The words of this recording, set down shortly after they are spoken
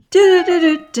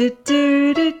Kate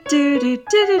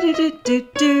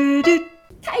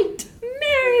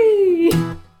Mary.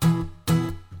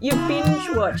 You binge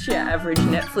watch your average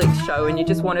Netflix show and you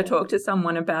just want to talk to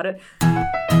someone about it.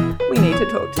 We need to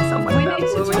talk to someone about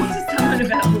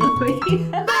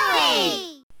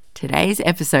Bluey. Today's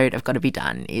episode of Gotta Be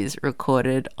Done is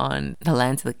recorded on the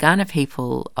lands of the Kaurna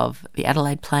people of the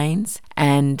Adelaide Plains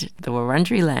and the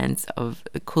Wurundjeri lands of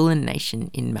the Kulin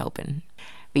Nation in Melbourne.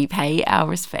 We pay our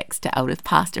respects to elders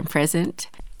past and present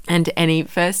and any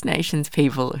First Nations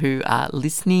people who are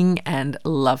listening and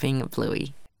loving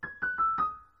Bluey.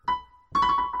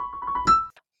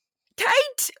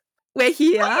 Kate, we're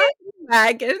here.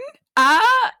 Wagon.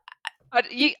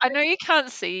 I know you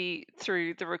can't see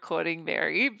through the recording,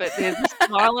 Mary, but there's a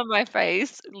smile on my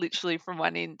face literally from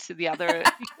one end to the other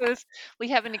because we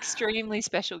have an extremely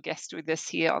special guest with us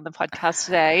here on the podcast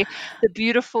today, the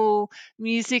beautiful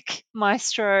music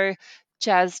maestro,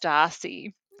 Jazz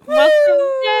Darcy. Welcome.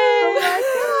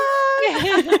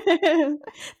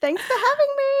 Thanks for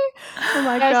having me. Oh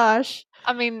my gosh.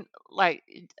 I mean, like,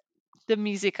 the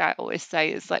music, I always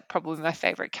say, is like probably my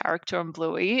favorite character on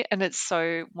Bluey, and it's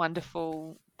so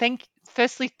wonderful.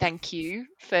 Firstly, thank you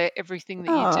for everything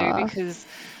that you do, because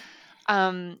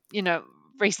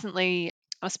recently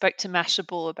I spoke to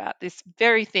Mashable about this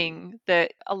very thing,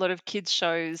 that a lot of kids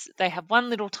shows, they have one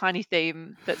little tiny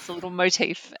theme that's a little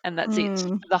motif and that's it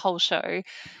for the whole show.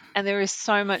 And there is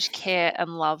so much care and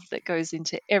love that goes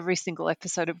into every single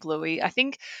episode of Bluey. I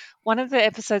think one of the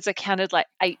episodes I counted like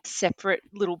 8 separate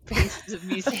little pieces of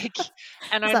music.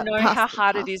 And I know how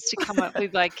hard it is to come up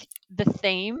with like the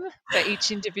theme for each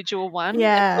individual one.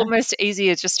 Yeah. It's almost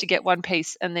easier just to get one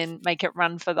piece and then make it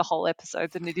run for the whole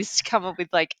episode than it is to come up with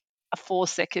like a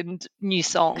 4-second new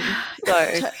song.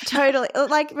 So Totally.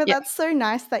 But that's so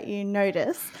nice that you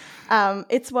notice.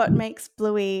 It's what makes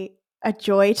Bluey a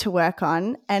joy to work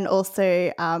on, and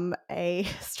also a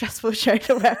stressful show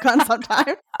to work on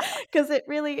sometimes, because it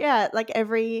really, like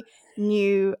every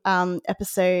new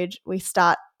episode we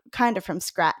start kind of from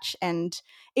scratch, and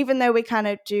even though we kind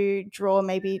of do draw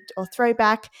maybe or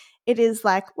throwback, it is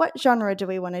like, what genre do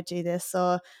we want to do this,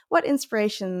 or what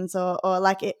inspirations, or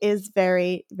like it is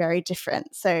very, very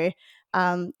different. So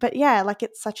but yeah, like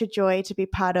it's such a joy to be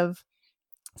part of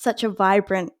such a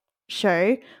vibrant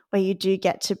show where you do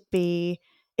get to be,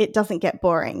 it doesn't get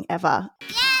boring ever.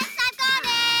 Yes, I got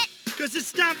it! Because it's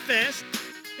Stump Fest,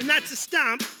 and that's a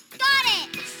stump. Got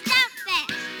it! Stump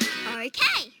Fest!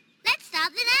 Okay, let's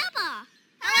start the number!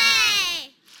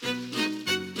 Hooray!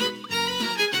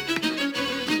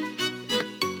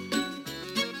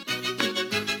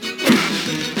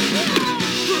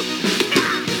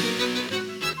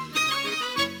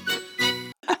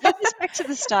 back to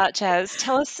the start, Jazz.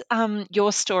 Tell us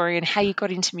your story and how you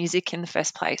got into music in the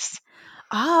first place.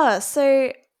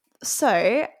 So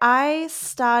I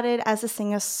started as a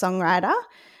singer-songwriter.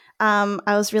 I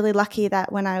was really lucky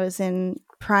that when I was in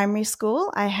primary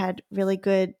school, I had really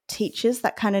good teachers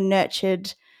that kind of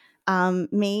nurtured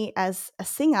me as a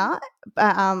singer,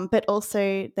 but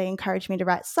also they encouraged me to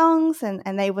write songs,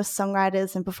 and they were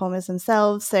songwriters and performers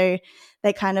themselves. So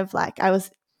they kind of like, I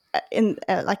was in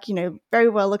very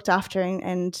well looked after,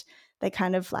 and they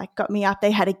kind of like got me up.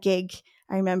 They had a gig,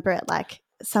 I remember it, like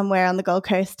somewhere on the Gold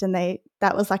Coast, and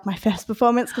that was like my first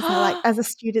performance, because like as a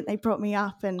student they brought me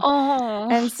up, and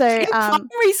so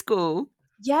primary school.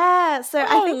 Yeah, so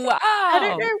I think wow. I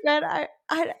don't know when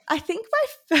I think my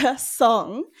first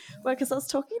song, because I was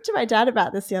talking to my dad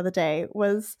about this the other day,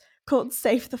 was called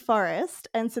Save the Forest,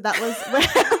 and so that was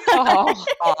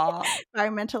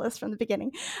environmentalist from the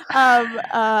beginning, that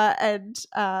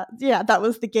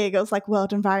was the gig. It was like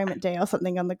World Environment Day or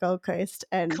something on the Gold Coast,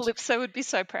 and Calypso would be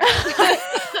so proud.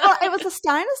 well, it was a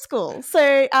Steiner school,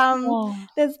 so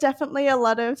there's definitely a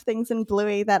lot of things in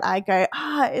Bluey that I go,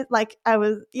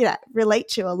 relate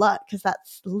to a lot, because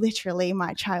that's literally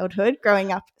my childhood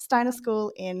growing up. Steiner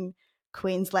school in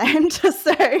Queensland.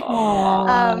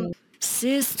 So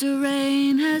Sister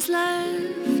Rain has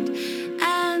left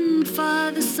and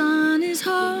Father Sun is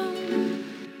home.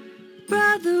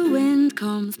 Brother Wind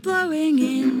comes blowing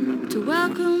in to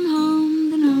welcome home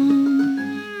the gnome.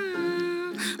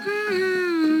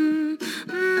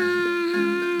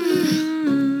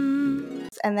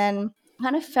 And then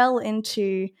kind of fell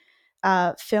into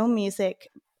film music,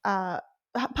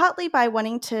 partly by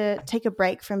wanting to take a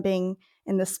break from being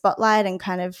in the spotlight, and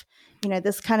kind of,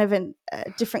 there's kind of a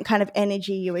different kind of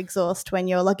energy you exhaust when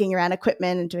you're lugging around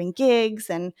equipment and doing gigs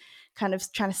and kind of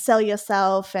trying to sell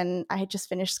yourself. And I had just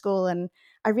finished school, and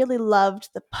I really loved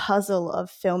the puzzle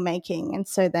of filmmaking. And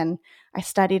so then I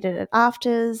studied it at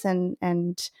AFTRS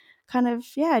and kind of,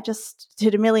 just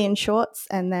did a million shorts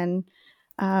and then,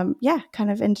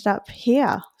 kind of ended up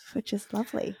here, which is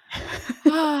lovely.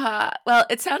 Well,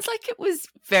 it sounds like it was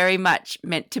very much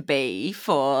meant to be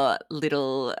for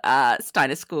little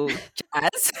Steiner School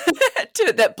Jazz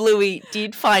that Bluey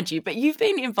did find you, but you've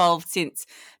been involved since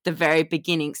the very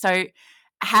beginning. So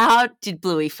how did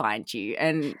Bluey find you,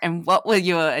 and what were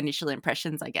your initial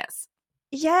impressions, I guess?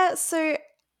 Yeah, so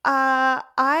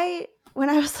when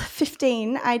I was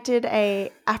 15, I did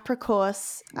a APRA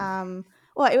course.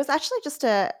 It was actually just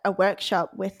a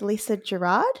workshop with Lisa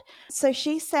Gerard. So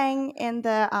she sang in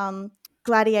the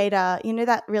Gladiator, you know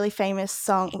that really famous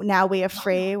song "Now We Are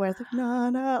Free," where it's like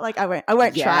no, like I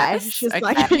won't try. She's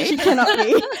like she cannot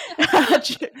be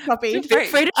copied. Feel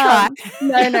free to try.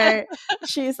 No,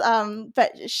 she's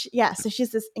so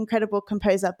she's this incredible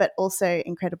composer, but also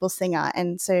incredible singer,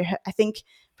 and so I think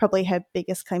probably her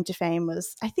biggest claim to fame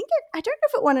was I don't know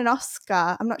if it won an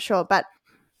Oscar, I'm not sure, but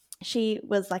she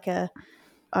was like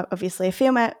obviously a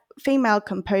female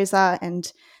composer,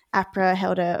 and APRA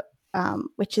held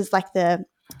which is like the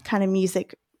kind of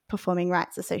Music Performing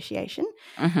Rights Association.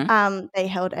 Mm-hmm. They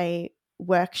held a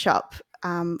workshop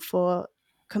for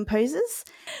composers,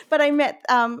 but I met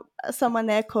someone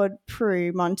there called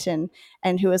Prue Monton,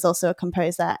 and who was also a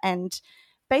composer. And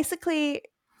basically,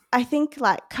 I think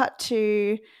like cut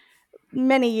to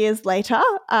many years later,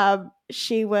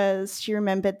 she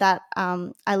remembered that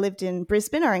I lived in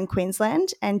Brisbane or in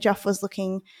Queensland, and Joff was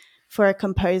looking for a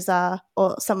composer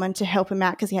or someone to help him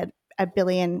out because he had a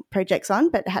billion projects on,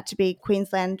 but it had to be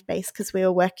Queensland based because we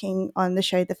were working on the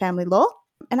show The Family Law.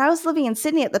 And I was living in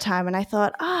Sydney at the time, and I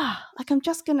thought, I'm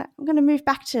gonna move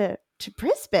back to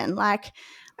Brisbane. Like,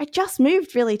 I just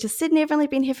moved really to Sydney. I've only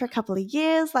been here for a couple of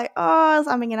years. Like, I was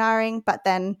umming and ahhing. But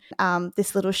then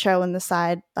this little show on the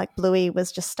side, like Bluey,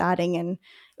 was just starting, and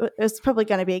it was probably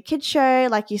going to be a kid's show,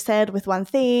 like you said, with one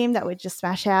theme that we'd just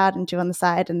smash out and do on the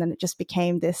side. And then it just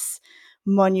became this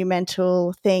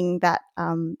monumental thing that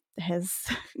has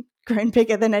grown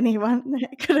bigger than anyone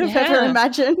could have ever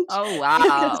imagined. Oh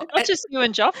wow! It's not just you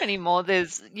and Joff anymore.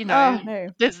 There's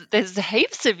there's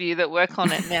heaps of you that work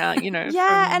on it now.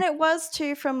 And it was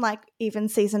too from like even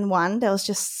season 1. There was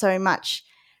just so much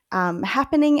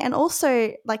happening, and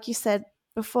also like you said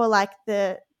before, like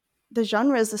the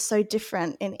genres are so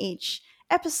different in each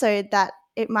episode that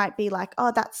it might be like,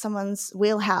 that's someone's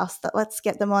wheelhouse, that let's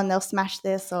get them on, they'll smash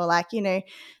this, or like,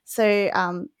 so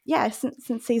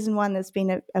since season 1 there's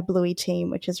been a Bluey team,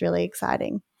 which is really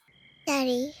exciting.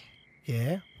 Daddy.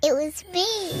 Yeah? It was me.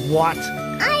 What?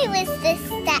 I was the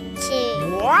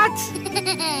statue.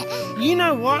 What? You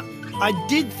know what? I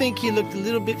did think you looked a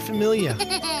little bit familiar.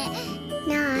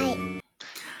 No.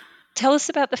 Tell us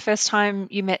about the first time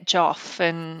you met Joff,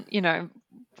 and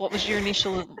what was your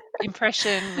initial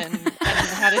impression, and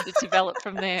how did it develop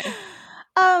from there?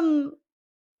 When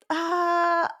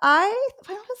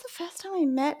was the first time I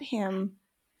met him?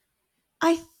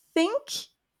 I think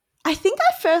I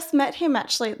first met him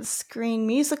actually at the Screen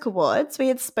Music Awards. We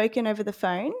had spoken over the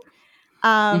phone,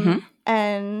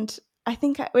 and I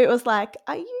think it was like,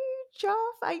 "Are you Joff?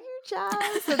 Are you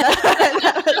Jazz?" And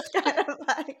that was kind of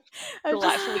like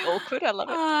delightfully awkward. I love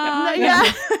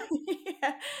it.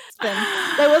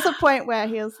 There was a point where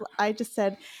I just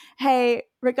said, "Hey,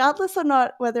 regardless or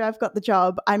not whether I've got the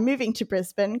job, I'm moving to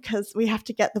Brisbane because we have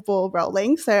to get the ball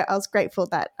rolling." So I was grateful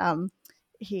that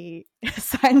he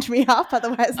signed me up.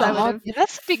 Otherwise, I would have.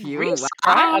 That's a big risk,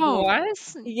 right?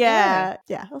 Otherwise, yeah.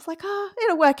 I was like,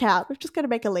 it'll work out. We've just got to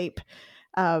make a leap.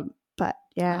 But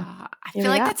yeah, I feel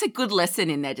like that's a good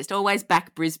lesson in there. Just always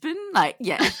back Brisbane, like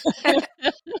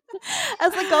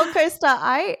As a Gold Coaster,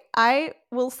 I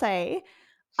will say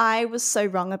I was so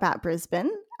wrong about Brisbane.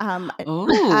 I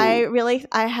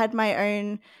had my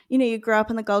own. You grow up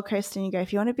on the Gold Coast and you go,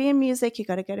 if you want to be in music, you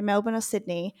got to go to Melbourne or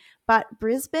Sydney. But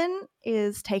Brisbane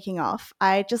is taking off.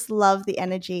 I just love the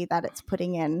energy that it's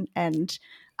putting in, and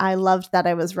I loved that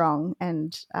I was wrong.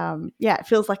 And it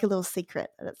feels like a little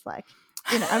secret that it's like.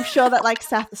 I'm sure that like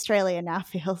South Australia now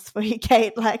feels for you,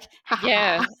 Kate. Like,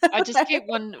 yeah, I just keep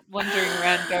wandering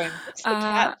around going,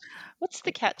 what's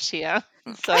the catch here?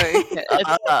 So,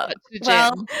 well,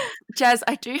 Jazz,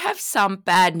 I do have some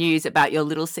bad news about your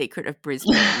little secret of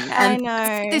Brisbane. And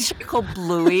I know this show called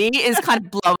Bluey is kind of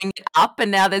blowing it up,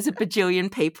 and now there's a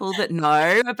bajillion people that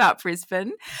know about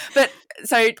Brisbane. But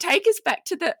so take us back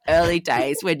to the early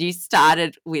days when you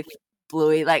started with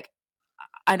Bluey. Like,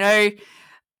 I know.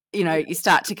 You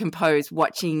start to compose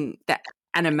watching the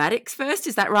animatics first,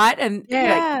 is that right? And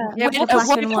at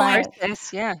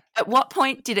what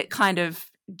point did it kind of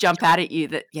jump out at you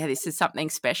that this is something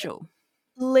special?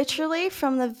 Literally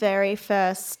from the very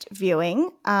first viewing,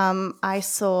 I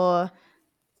saw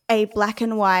a black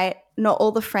and white, not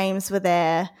all the frames were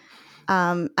there,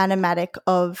 animatic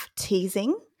of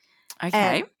teasing.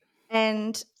 Okay.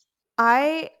 And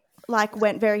I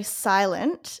went very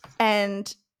silent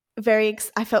and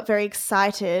I felt very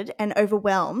excited and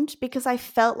overwhelmed because I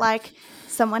felt like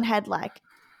someone had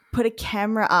put a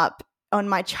camera up on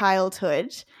my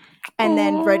childhood and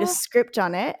then wrote a script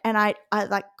on it, and I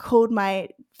called my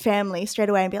family straight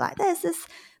away and be like, there's this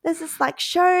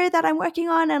show that I'm working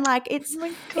on, and it's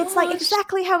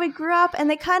exactly how we grew up. And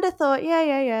they kind of thought,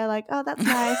 yeah, oh, that's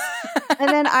nice. And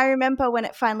then I remember when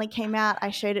it finally came out,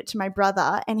 I showed it to my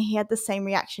brother and he had the same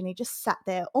reaction. He just sat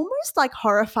there almost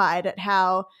horrified at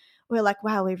how we're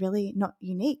wow, we're really not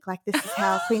unique. This is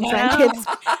how Queensland kids.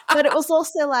 But it was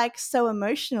also so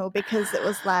emotional because it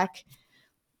was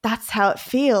that's how it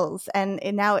feels. And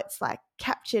now it's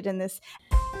captured in this.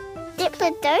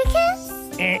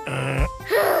 Diplodocus?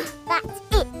 That's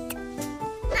it.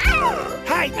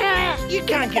 Hey, you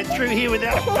can't get through here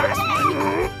without a pass.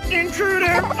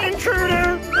 Intruder!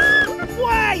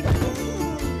 Wait!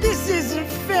 This isn't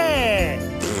fair!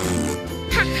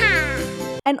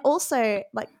 And also,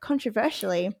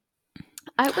 controversially,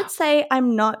 I would say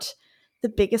I'm not the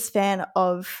biggest fan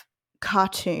of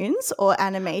cartoons or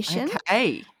animation.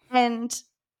 Okay. And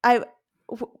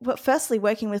firstly,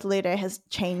 working with Ludo has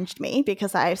changed me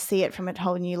because I see it from a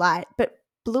whole new light. But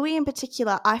Bluey in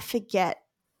particular, I forget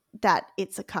that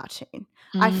it's a cartoon.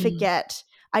 I forget.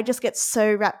 I just get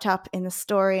so wrapped up in the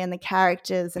story and the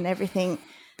characters and everything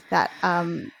that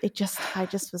I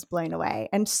just was blown away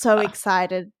and so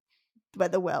excited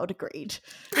when the world agreed.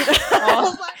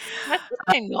 Oh,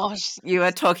 I'm not. You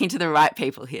are talking to the right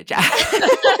people here, Jack.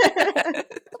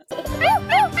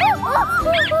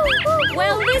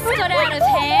 Well, this got out of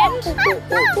hand.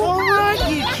 All right,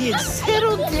 you kids,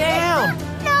 settle down.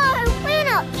 No, we're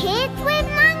not kids, we're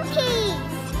monkeys.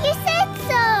 You said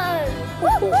so.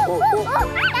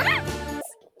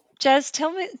 Jazz,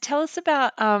 tell us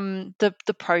about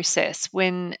the process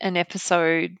when an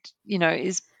episode,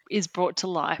 is brought to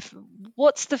life.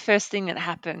 What's the first thing that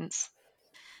happens?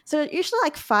 So usually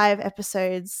 5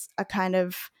 episodes are kind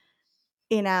of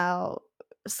in our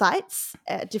sites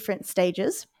at different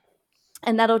stages,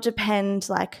 and that'll depend.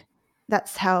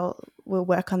 That's how we'll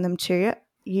work on them too,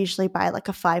 usually by a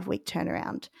 5-week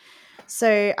turnaround.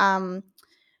 So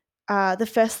the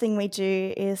first thing we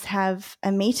do is have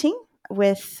a meeting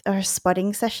with a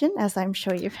spotting session, as I'm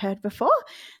sure you've heard before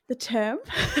the term.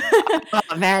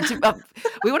 Oh man,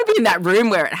 we want to be in that room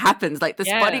where it happens. The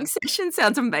spotting session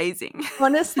sounds amazing.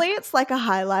 Honestly, it's a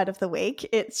highlight of the week.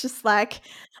 It's just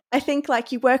I think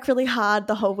you work really hard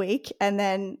the whole week, and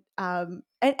then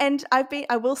and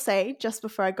I will say just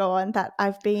before I go on that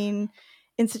I've been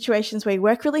in situations where you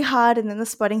work really hard and then the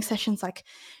spotting session's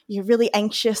you're really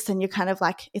anxious and you're kind of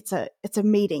it's a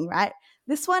meeting, right?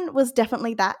 This one was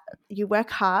definitely that. You work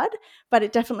hard, but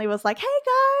it definitely was hey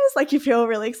guys, you feel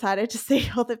really excited to see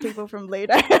all the people from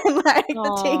Ludo and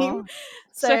the team.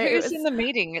 So who's in the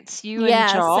meeting? It's you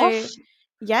and Joff?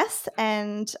 Yes,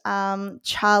 and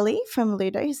Charlie from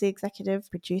Ludo, who's the executive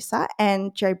producer,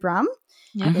 and Joe Brum,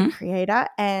 the creator,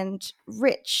 and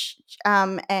Rich,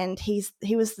 and he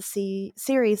was the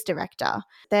series director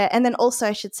there. And then also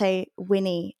I should say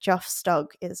Winnie, Joff's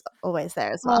dog, is always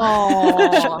there as well.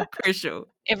 Oh, crucial.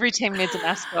 Every team needs a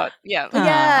mascot. Yeah.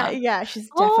 Yeah, she's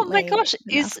definitely. Oh my gosh,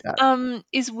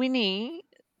 is Winnie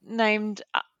named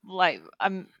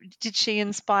did she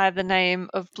inspire the name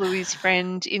of Bluey's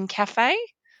friend in Cafe?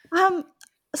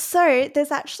 So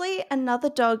there's actually another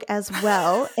dog as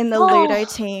well in the Ludo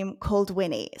team called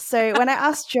Winnie. So when I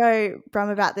asked Joe Brum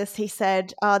about this, he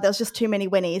said, there was just too many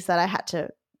Winnies that I had to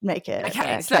make it.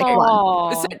 Okay,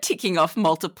 one. So ticking off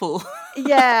multiple.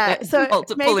 Yeah, so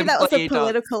maybe that was a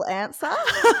political answer.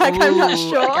 I'm not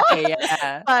sure,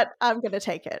 but I'm going to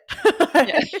take it.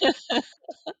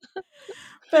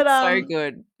 But so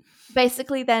good.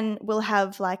 Basically, then we'll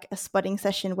have a spotting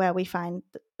session where we find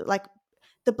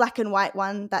the black and white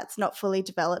one that's not fully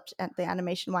developed at the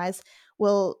animation wise.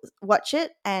 We'll watch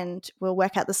it and we'll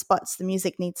work out the spots the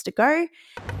music needs to go.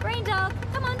 Green dog,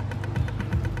 come on.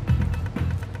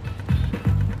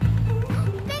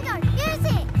 Bingo,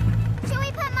 music! Shall we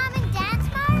put Mum in dance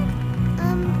mode?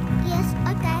 Yes,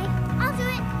 okay. I'll do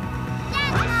it.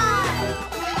 Dance mode!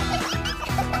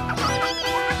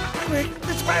 Quick,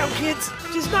 let's bail, kids.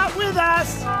 She's not with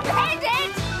us.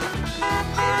 Bandit!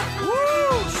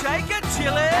 Woo! Shake it,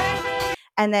 chillin'.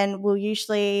 And then we'll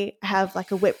usually have a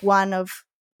whip one of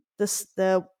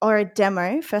or a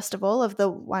demo, first of all, of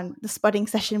the spotting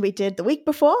session we did the week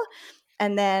before.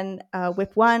 and then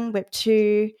whip 1, whip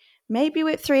 2, maybe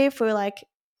whip 3 if we're like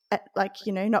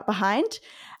not behind,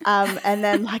 and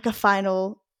then like a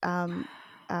final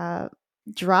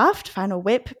draft, final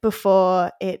whip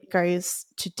before it goes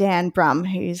to Dan Brum,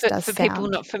 who does For sound. people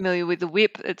not familiar with the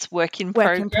whip, it's work in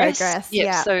Work in progress. progress,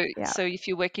 Yeah. yeah. So if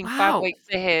you're working Wow. 5 weeks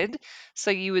ahead,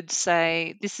 so you would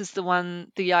say this is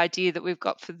the idea that we've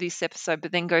got for this episode,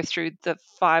 but then go through the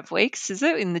 5 weeks, is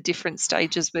it, in the different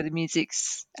stages where the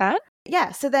music's at?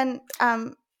 Yeah. So then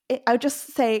I'll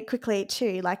just say quickly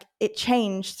too, like it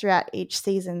changed throughout each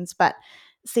seasons, but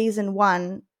season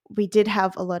 1 we did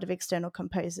have a lot of external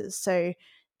composers, so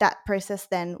that process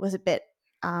then was a bit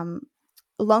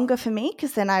longer for me,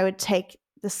 because then I would take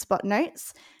the spot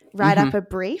notes, write up a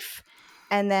brief,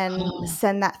 and then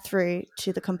send that through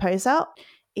to the composer.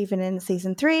 Even in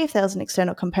season 3, if there was an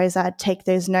external composer, I'd take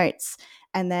those notes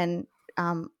and then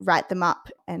write them up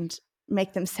and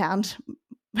make them sound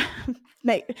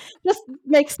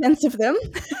make sense of them,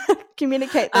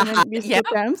 communicate them in musical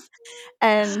terms,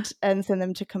 and send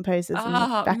them to composers and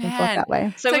back and forth that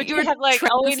way. So would you have like,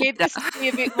 we need this to be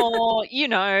a bit more,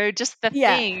 just the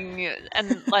thing,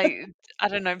 and like, I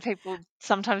don't know, people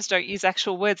sometimes don't use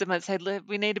actual words. They might say,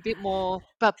 we need a bit more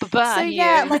So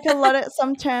here. like a lot of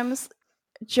sometimes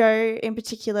Joe in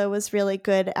particular was really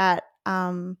good at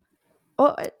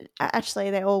or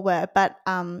actually they all were, but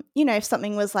if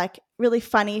something was like really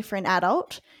funny for an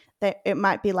adult, it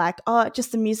might be like,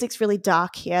 just the music's really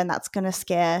dark here and that's going to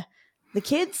scare the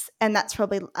kids, and that's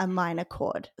probably a minor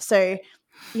chord. So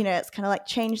it's kind of like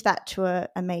change that to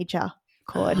a major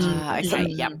chord.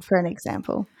 For an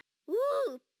example.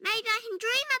 Ooh, maybe I can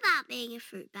dream about being a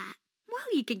fruit bat. Well,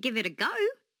 you could give it a go.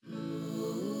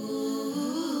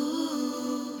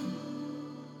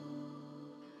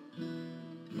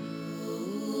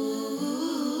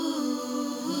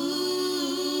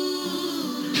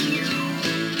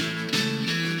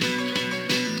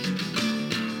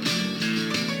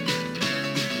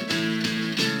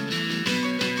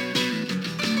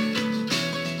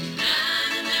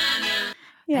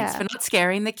 Thanks for not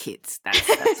scaring the kids.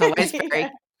 That's always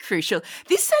very crucial.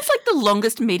 This sounds like the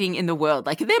longest meeting in the world.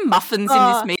 Like, are there muffins in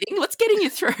this meeting? What's getting you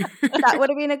through? That would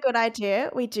have been a good idea.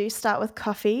 We do start with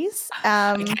coffees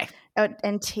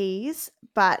and teas,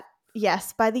 but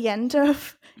yes, by the end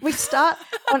of we start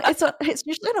on it's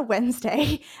usually on a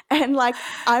Wednesday, and like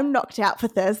I'm knocked out for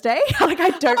Thursday. Like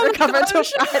I don't recover until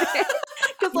Friday.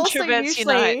 Because also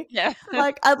usually,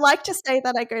 like I'd like to say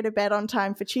that I go to bed on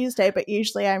time for Tuesday, but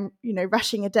usually I'm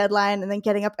rushing a deadline and then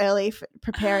getting up early for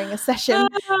preparing a session.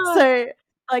 So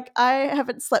like I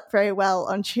haven't slept very well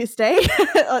on Tuesday,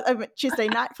 Tuesday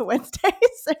night for Wednesday.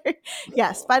 So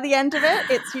yes, by the end of it,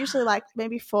 it's usually like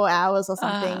maybe 4 hours or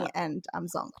something, and I'm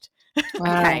zonked.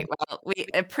 Okay, well, we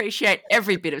appreciate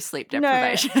every bit of sleep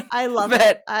deprivation. No, I love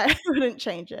it. I wouldn't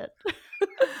change it.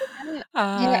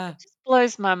 It just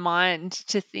blows my mind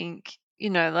to think,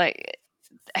 like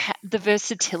the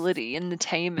versatility in the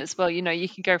team as well. You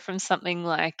can go from something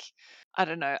like, I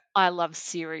don't know, I love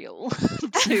cereal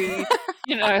to,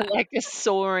 like a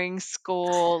soaring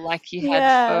score like you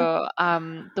had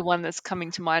for the one that's coming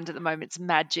to mind at the moment. It's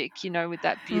Magic, with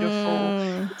that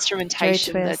beautiful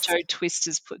instrumentation that Joe Twist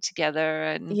has put together.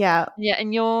 And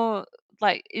and you're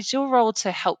like, is your role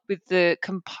to help with the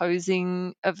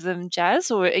composing of them, Jazz,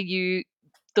 or are you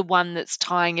the one that's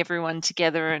tying everyone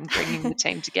together and bringing the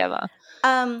team together?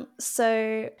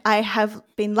 So I have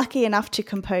been lucky enough to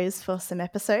compose for some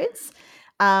episodes,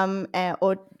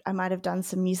 or I might have done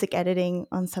some music editing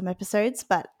on some episodes,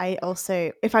 but I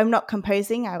also, if I'm not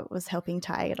composing, I was helping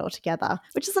tie it all together,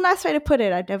 which is a nice way to put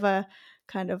it. I'd never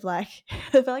kind of like,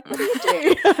 they're like, what do you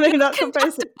do? They're not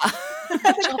composing.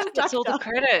 Joff gets all the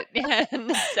credit. Yeah,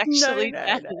 and it's actually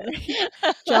no.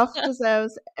 Joff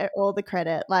deserves all the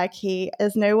credit. Like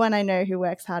there's no one I know who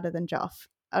works harder than Joff.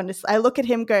 Honestly, I look at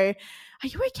him, go, "Are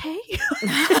you okay?"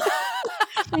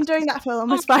 I've been doing that for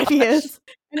almost 5 years,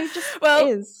 and he just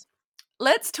is.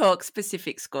 Let's talk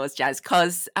specific scores, Jazz,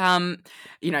 because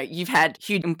you've had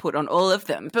huge input on all of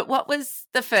them. But what was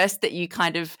the first that you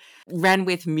kind of ran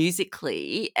with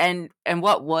musically, and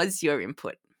what was your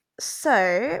input?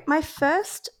 So my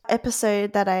first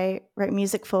episode that I wrote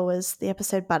music for was the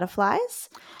episode Butterflies.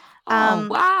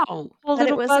 Wow. A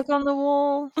little bug on the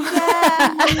wall.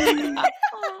 Yeah.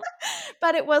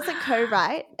 But it was a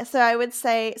co-write. So I would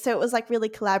say, so it was like really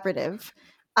collaborative.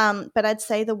 But I'd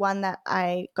say the one that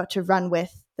I got to run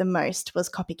with the most was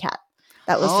Copycat.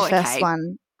 That was the first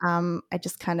one. I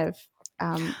just kind of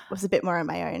was a bit more on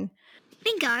my own.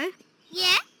 Bingo.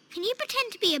 Yeah? Can you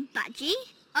pretend to be a budgie?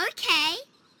 Okay.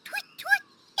 Twit, twit.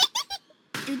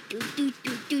 Do, do, do,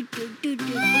 do, do, do, do, do,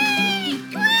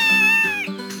 do, do.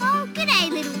 G'day,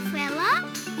 little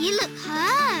fella. You look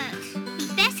hurt. We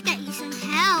best get you some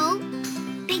help.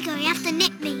 Bingo, you have to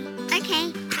nip me.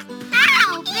 Okay.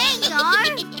 Ow, Bingo!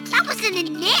 That wasn't a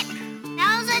nip.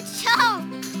 That was a choke.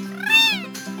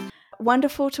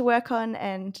 Wonderful to work on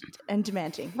and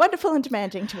demanding. Wonderful and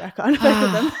demanding to work on, both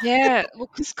of them. Yeah, well,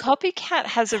 because Copycat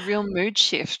has a real mood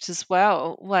shift as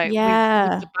well, like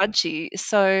Yeah. with the budgie.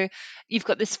 So you've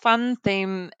got this fun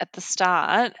theme at the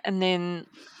start, and then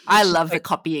I love the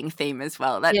copying theme as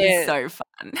well. That is so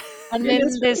fun. and then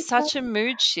there's such a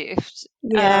mood shift.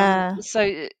 Yeah.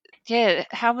 So yeah,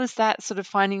 how was that sort of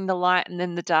finding the light and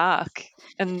then the dark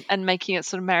and making it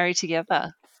sort of marry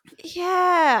together?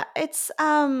 Yeah, it's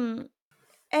and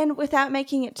without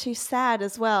making it too sad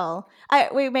as well.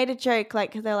 We made a joke,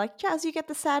 like, they're like, Jazz, you get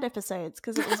the sad episodes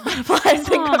because it was butterflies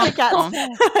and copycats.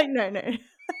 Like, no.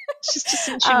 She's just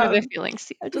in tune with her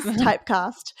feelings. Just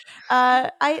typecast.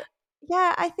 I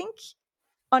think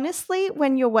honestly,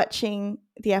 when you're watching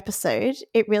the episode,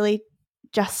 it really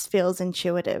just feels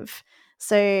intuitive.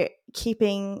 So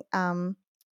keeping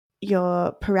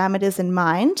your parameters in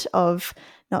mind of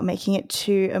not making it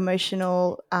too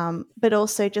emotional, but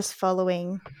also just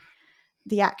following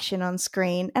the action on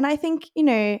screen. And I think,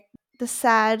 the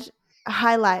sad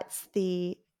highlights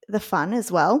the fun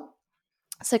as well.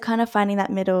 So kind of finding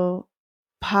that middle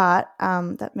part,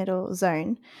 that middle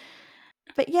zone.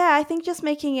 But yeah, I think just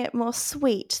making it more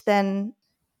sweet than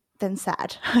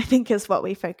sad, I think, is what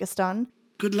we focused on.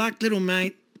 Good luck, little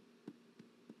mate.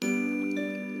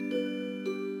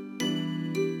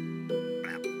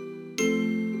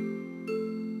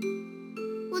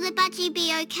 Will the budgie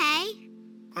be okay?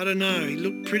 I don't know. He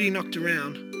looked pretty knocked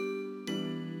around.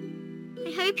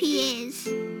 I hope he is.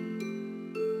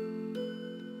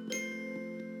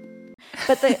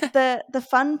 But the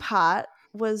fun part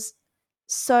was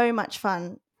so much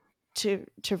fun to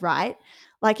write.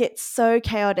 Like, it's so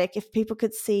chaotic. If people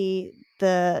could see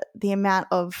the amount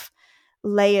of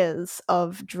layers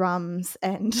of drums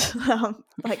and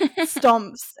like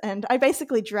stomps, and I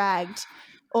basically dragged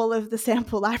all of the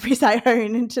sample libraries I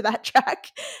own into that track.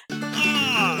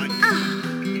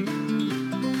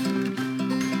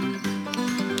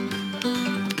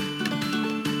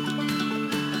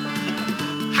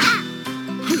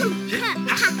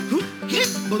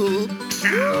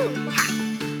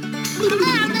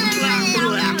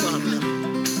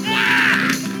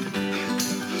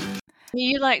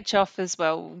 You like Joff as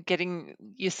well, getting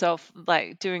yourself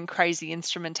like doing crazy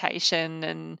instrumentation,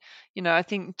 and I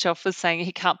think Joff was saying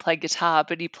he can't play guitar,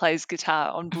 but he plays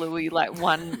guitar on Bluey like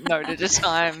one note at a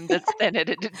time that's then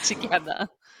edited together.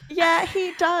 Yeah,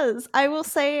 he does. I will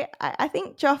say, I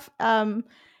think Joff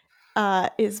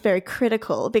is very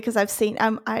critical, because I've seen,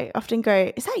 I often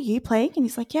go, is that you playing? And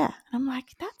he's like, yeah. And I'm like,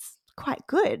 that's quite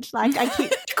good. Like, I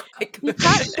keep, you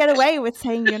can't get away with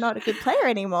saying you're not a good player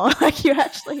anymore. Like, you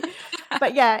actually,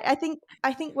 but yeah, I think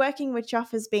working with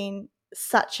Joff has been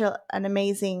such an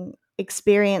amazing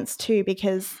experience too,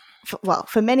 because,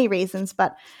 for many reasons,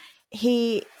 but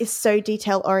he is so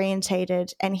detail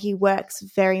orientated and he works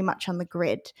very much on the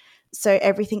grid. So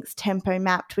everything's tempo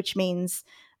mapped, which means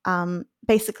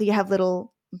basically you have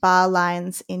little bar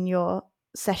lines in your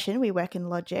session. We work in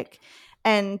Logic,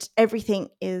 and everything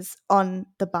is on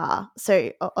the bar,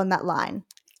 so on that line.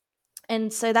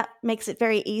 And so that makes it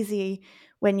very easy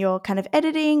when you're kind of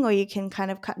editing, or you can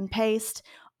kind of cut and paste.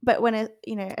 But when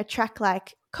a track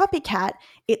like Copycat,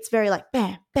 it's very like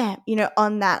bam, bam,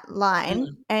 on that line.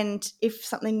 Mm-hmm. And if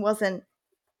something wasn't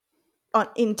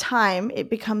in time, it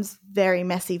becomes very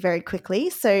messy very quickly.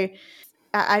 So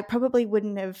I probably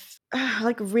wouldn't have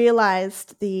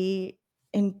realized the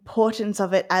importance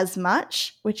of it as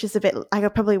much, which is a bit, I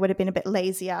probably would have been a bit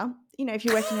lazier. If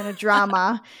you're working on a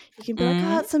drama, you can be like,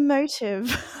 oh, it's emotive,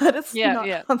 that it's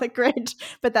not on the grid.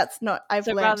 But that's not, I've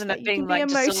learned that you can be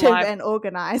emotive and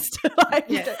organized.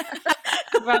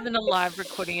 Rather than a live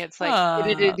recording, it's like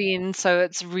edited in, so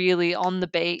it's really on the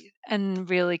beat and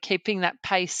really keeping that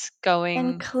pace going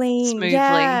and clean, smoothly.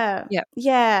 Yeah.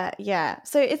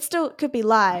 So it still could be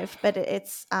live, but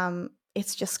it's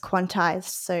just quantized.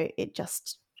 So it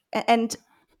just, and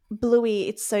Bluey,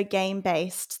 it's so game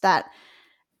based that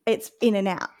it's in and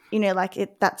out.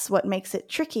 That's what makes it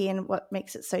tricky and what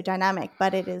makes it so dynamic.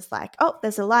 But it is like, oh,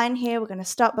 there's a line here, we're going to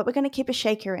stop, but we're going to keep a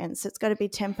shaker in. So it's got to be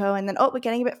tempo. And then, we're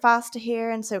getting a bit faster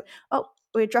here. And so,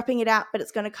 we're dropping it out, but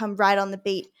it's going to come right on the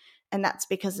beat. And that's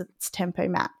because it's tempo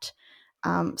mapped.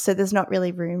 So there's not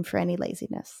really room for any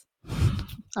laziness.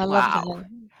 I love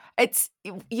that.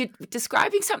 You're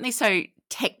describing something so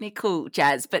technical,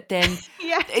 Jazz, but then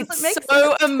it's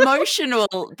so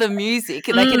emotional, the music.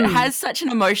 Like, it has such an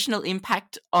emotional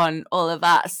impact on all of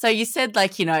us. So you said,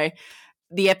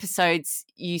 the episodes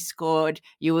you scored,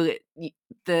 the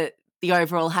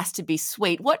overall has to be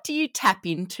sweet. What do you tap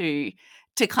into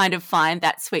to kind of find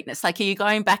that sweetness? Like, are you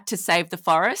going back to Save the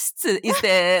Forests? Is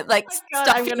there like God,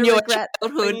 stuff I'm in gonna your regret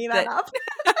childhood bringing that up.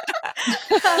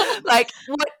 like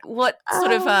what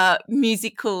sort of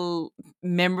musical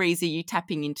memories are you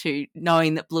tapping into,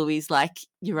 knowing that Bluey's like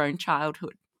your own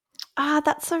childhood?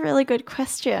 That's a really good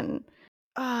question.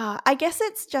 I guess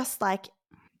it's just like,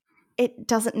 it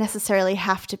doesn't necessarily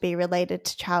have to be related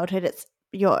to childhood. It's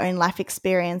your own life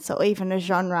experience or even a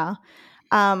genre.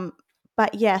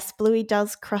 But yes, Bluey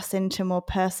does cross into more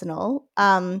personal.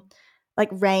 Like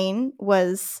Rain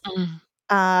was,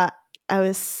 I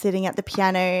was sitting at the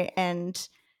piano, and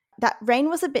that Rain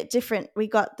was a bit different. We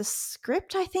got the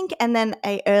script, I think, and then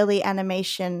a early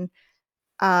animation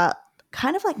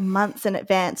kind of like months in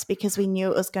advance, because we knew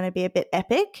it was going to be a bit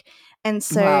epic. And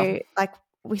so Wow. like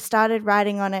we started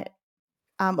writing on it,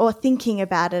 or thinking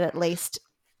about it at least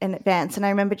in advance. And I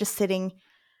remember just sitting,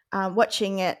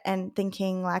 watching it and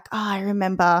thinking like, I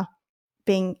remember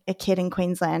being a kid in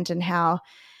Queensland and how,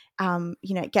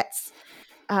 it gets,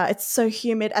 it's so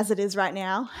humid as it is right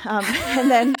now.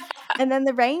 And then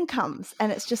the rain comes,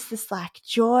 and it's just this like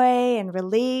joy and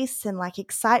release and like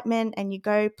excitement, and you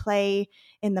go play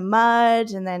in the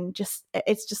mud, and then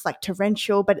it's just like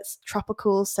torrential, but it's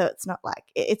tropical, so it's not like,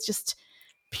 it's just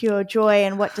pure joy.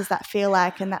 And what does that feel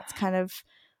like? And that's kind of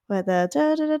where the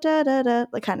da da da da da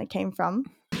da kind of came from.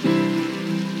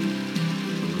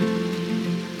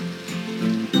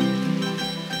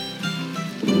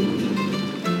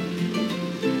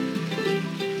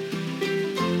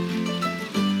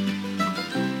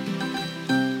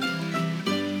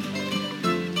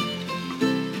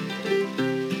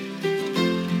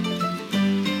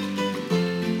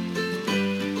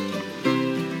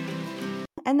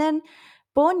 And then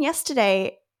Born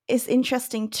Yesterday is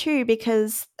interesting too,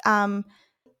 because I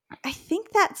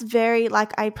think that's very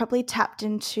like, I probably tapped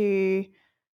into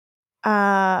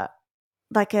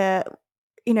like a,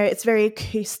 it's very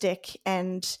acoustic,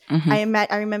 and I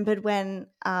remembered when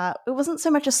it wasn't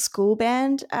so much a school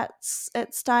band at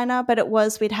Steiner, but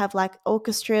we'd have like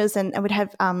orchestras, and we'd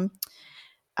have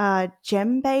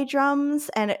djembe drums,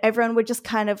 and everyone would just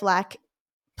kind of like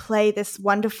play this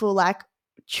wonderful like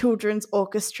children's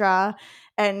orchestra,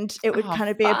 and it would kind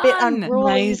of be a bit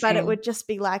unruly, but it would just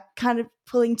be like kind of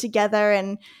pulling together.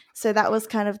 And so that was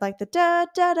kind of like the da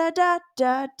da da da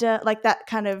da da, like that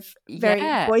kind of very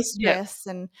boisterous.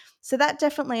 And so that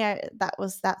definitely, that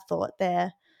was that thought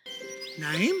there.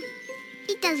 Name?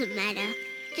 It doesn't matter.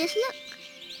 Just look.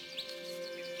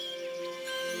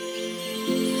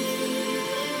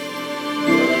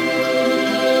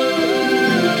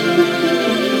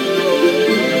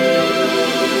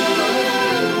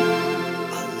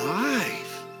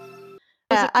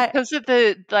 Because of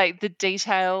the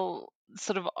detail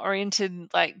sort of oriented,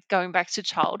 like going back to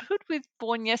childhood with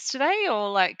Born Yesterday, or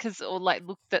like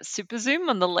look, that super zoom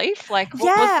on the leaf, like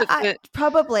what was it?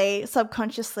 Probably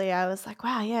subconsciously I was like,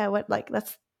 wow, yeah, what, like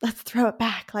let's throw it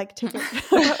back, like to what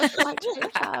it was like to be a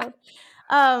child.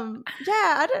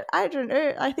 I don't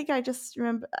know. I think I just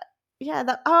remember,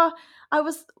 that I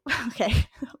was okay.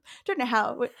 Don't know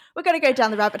how we're going to go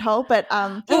down the rabbit hole, but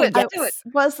do it.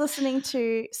 Was listening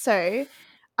to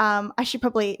I should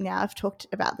probably, now I've talked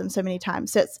about them so many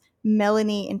times. So it's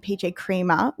Melanie and PJ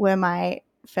Creamer were my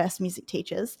first music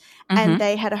teachers, and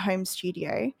they had a home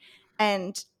studio,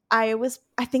 and I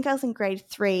think I was in grade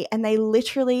 3, and they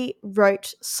literally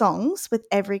wrote songs with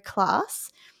every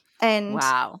class, and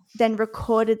then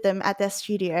recorded them at their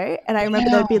studio. And I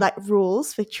remember there would be like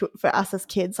rules for us as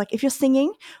kids, like if you're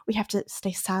singing, we have to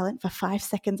stay silent for 5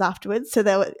 seconds afterwards, so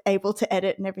they were able to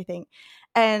edit and everything.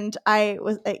 And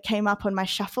it came up on my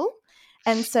shuffle,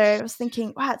 and so I was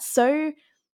thinking, wow,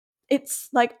 it's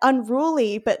like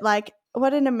unruly, but like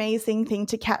what an amazing thing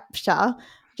to capture,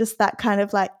 just that kind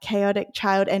of like chaotic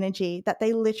child energy that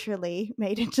they literally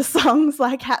made into songs.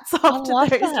 Like hats off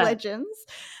to those legends.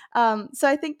 So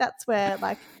I think that's where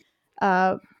like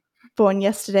Born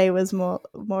Yesterday was more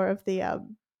of the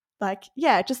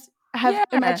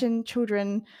imagine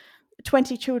children,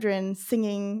 20 children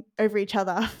singing over each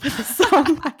other for the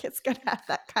song. Like it's gonna have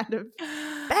that kind of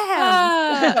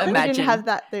bam. We didn't have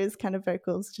those kind of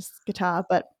vocals, just guitar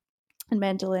and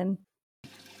mandolin.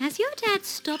 Has your dad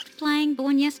stopped playing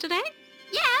Born Yesterday?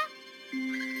 Yeah.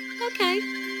 Okay,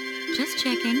 just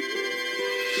checking.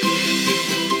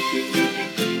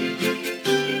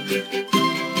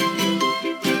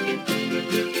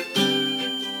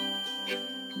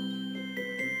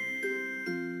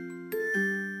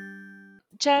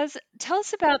 Jazz, Tell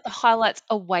us about the highlights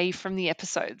away from the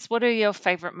episodes. What are your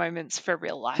favourite moments for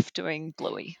real life doing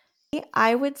Bluey?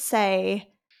 I would say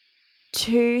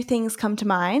 2 things come to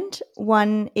mind.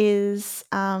 One is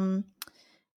the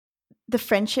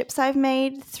friendships I've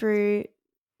made through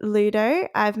Ludo.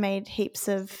 I've made heaps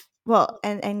of,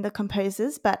 and the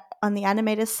composers, but on the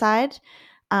animators side,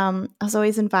 I was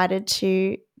always invited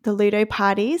to the Ludo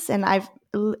parties, and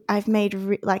I've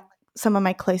made some of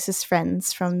my closest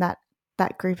friends from that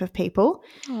group of people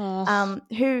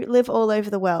who live all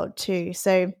over the world too.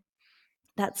 So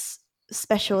that's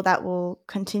special. That will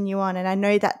continue on, and I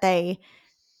know that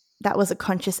that was a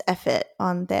conscious effort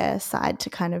on their side to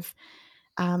kind of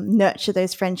nurture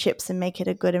those friendships and make it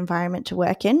a good environment to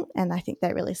work in, and I think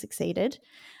they really succeeded.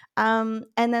 And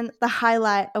then the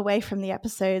highlight away from the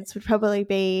episodes would probably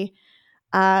be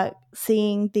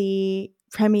seeing the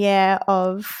premiere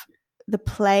of the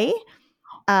play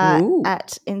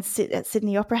at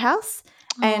Sydney Opera House,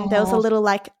 and there was a little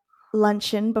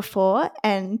luncheon before,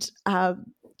 and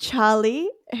Charlie,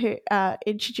 who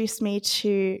introduced me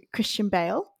to Christian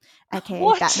Bale,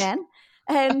 aka Batman.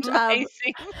 And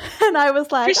and I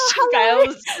was like, Christian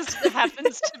Bale just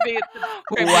happens to be at the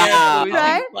premiere of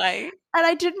the play. And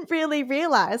I didn't really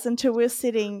realise until we were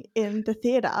sitting in the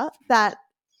theatre that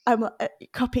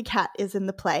Copycat is in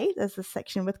the play. There's a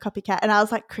section with Copycat, and I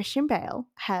was like, Christian Bale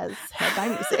has heard my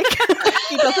music.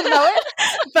 He doesn't know it,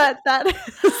 but that is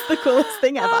the coolest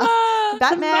thing ever.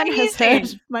 Batman has heard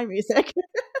my music.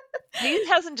 He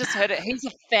hasn't just heard it; he's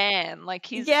a fan. Like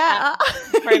he's yeah,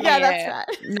 that's right.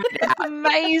 It's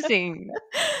amazing.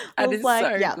 I was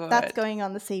like, good. That's going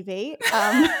on the CV.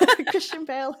 Christian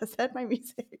Bale has heard my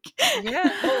music. Yeah,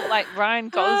 like Ryan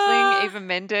Gosling, Eva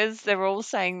Mendes, they're all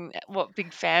saying what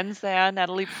big fans they are.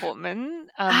 Natalie Portman,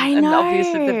 I know. And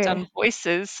obviously they've done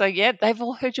voices, so yeah, they've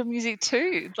all heard your music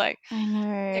too. Like, I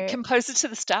know, Composer to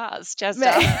the Stars, Jazz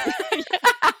Stars.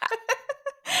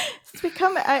 It's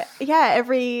become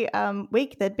every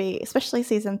week there'd be, especially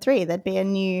season 3, there'd be a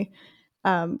new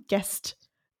guest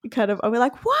kind of, we're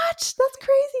like, what? That's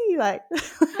crazy. Like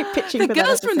pitching the for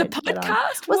girls that from the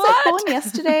podcast. Was it Born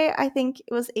Yesterday? I think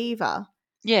it was Eva.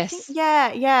 Yes.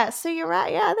 Yeah. So you're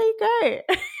right. Yeah, there you go.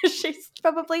 She's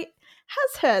probably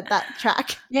has heard that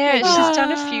track. Yeah, she's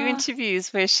done a few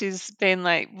interviews where she's been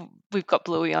like, we've got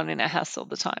Bluey on in our house all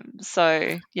the time.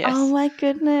 So, yes. Oh, my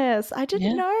goodness. I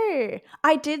didn't know.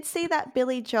 I did see that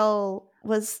Billy Joel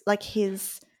was like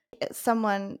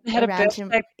someone they had around a birthday,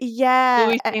 him. Yeah.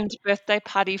 Bluey-themed birthday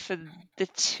party for the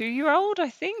 2-year-old, I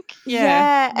think.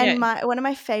 Yeah. And one of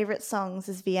my favourite songs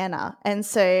is Vienna. And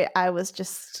so I was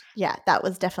just, that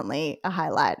was definitely a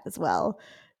highlight as well.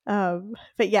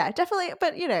 But yeah, definitely.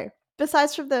 But,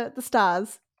 besides from the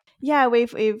stars,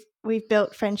 we've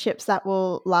built friendships that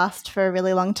will last for a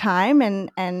really long time,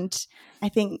 and I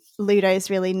think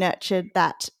Ludo's really nurtured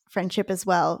that friendship as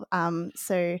well.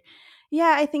 So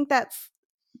yeah, I think that's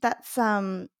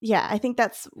I think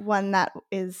that's one that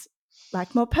is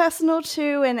like more personal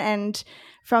too, and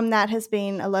from that has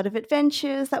been a lot of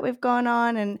adventures that we've gone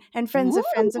on, and friends of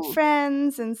friends of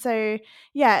friends, and so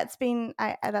yeah, it's been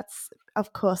that's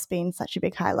of course been such a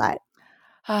big highlight.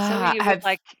 So are you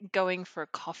like going for a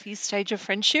coffee stage of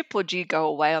friendship, or do you go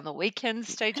away on the weekend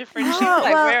stage of friendship?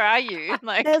 Where are you?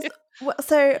 Like, there's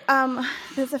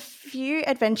a few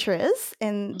adventurers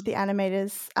in the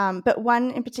animators, but one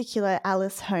in particular,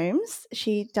 Alice Holmes.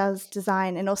 She does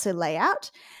design and also layout,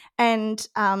 and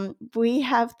we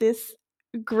have this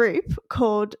group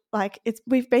called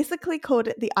we've basically called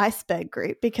it the Iceberg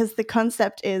Group, because the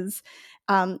concept is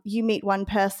you meet one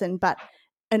person, but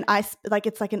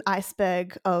it's like an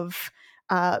iceberg of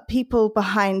people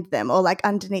behind them, or like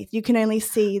underneath. You can only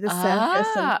see the surface.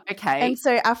 And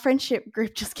so our friendship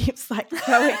group just keeps like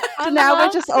going. So now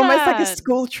we're just almost like a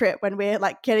school trip when we're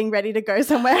like getting ready to go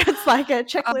somewhere. It's like a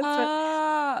checklist.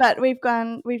 But we've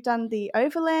done the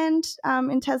Overland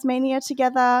in Tasmania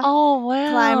together. Oh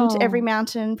wow! Climbed every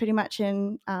mountain pretty much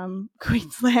in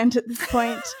Queensland at this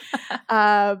point.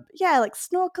 Like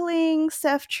snorkeling,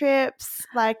 surf trips,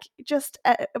 like just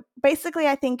basically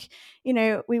I think,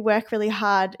 we work really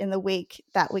hard in the week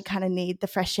that we kind of need the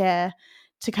fresh air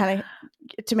to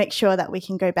make sure that we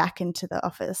can go back into the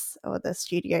office or the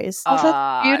studios. Oh,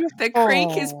 that's beautiful. The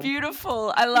creek is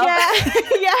beautiful. I love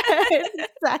it. Yeah,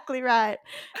 exactly right.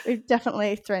 We've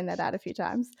definitely thrown that out a few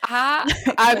times.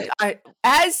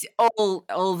 As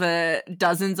all the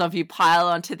dozens of you pile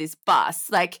onto this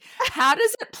bus, like, how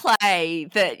does it play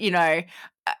that,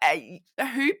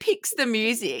 who picks the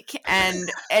music, and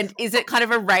is it kind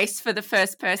of a race for the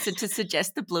first person to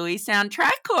suggest the Bluey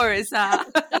soundtrack, or is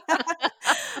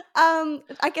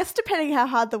I guess depending how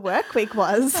hard the work week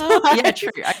was. Yeah, true.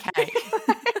 Okay.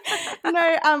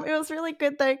 No, it was really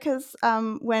good though because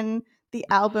when the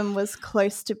album was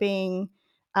close to being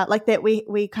like that,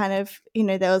 we kind of, you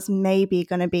know, there was maybe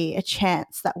going to be a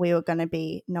chance that we were going to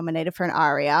be nominated for an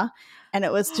ARIA, and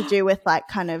it was to do with like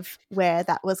kind of where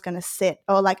that was going to sit,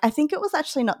 or like I think it was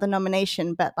actually not the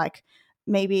nomination, but like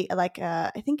maybe like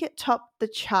I think it topped the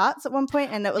charts at one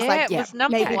point, and it was like it was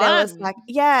number maybe one. there was like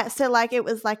so like it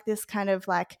was like this kind of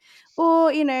like,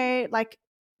 or you know, like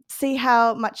see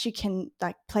how much you can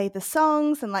like play the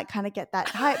songs and like kind of get that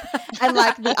hype. And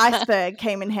like the iceberg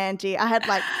came in handy. I had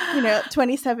like, you know,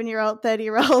 27-year-old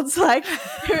 30-year-olds like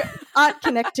who aren't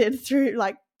connected through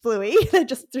like Bluey, they're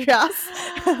just through us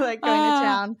like going to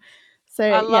town. So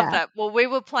I love that. Well, we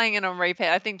were playing it on repeat.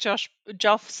 I think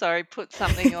Joff put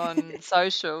something on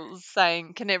socials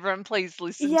saying, "Can everyone please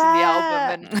listen to the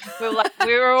album?" And we were like,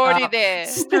 we were already there.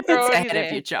 We were already ahead there.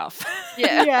 of you, Joff.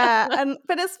 Yeah,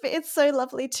 but it's so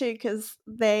lovely too because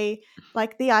they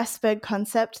like the iceberg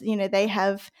concept. You know, they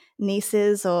have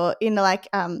nieces, or you know, like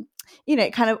you know,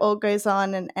 it kind of all goes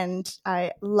on, and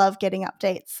I love getting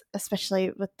updates,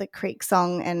 especially with the Creek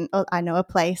song and I Know a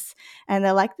Place, and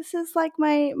they're like, this is like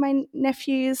my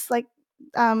nephew's like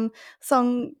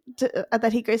song that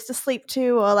he goes to sleep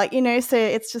to, or like, you know, so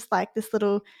it's just like this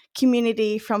little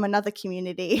community from another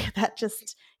community that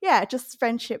just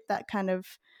friendship that kind of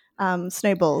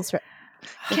snowballs.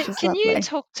 Can you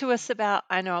talk to us about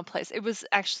I Know a Place? It was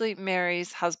actually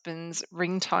Mary's husband's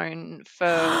ringtone for.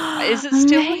 Is it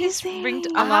still his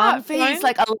alarm phone? It's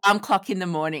like alarm clock in the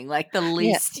morning, like the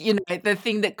least, you know, the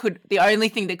only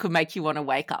thing that could make you want to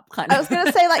wake up. Kind of. I was going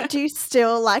to say, like, do you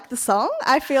still like the song?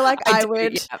 I feel like I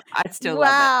would. Yeah, I still love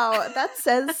Wow, that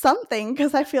says something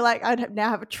because I feel like I'd now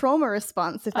have a trauma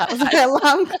response if that was my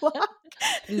alarm clock.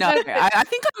 No, I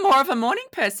think I'm more of a morning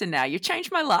person now. You've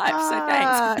changed my life, so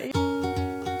thanks.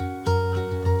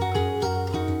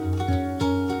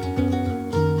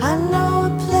 I know a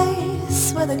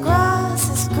place where the grass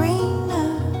is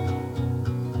greener.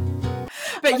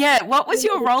 But yeah, what was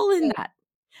your role in that?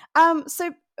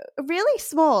 So really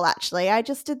small, actually. I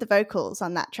just did the vocals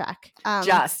on that track.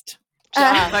 Just.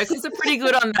 Vocals are pretty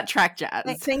good on that track, Jazz.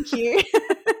 Thank you.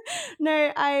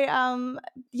 No, I'm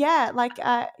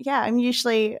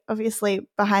usually obviously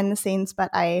behind the scenes,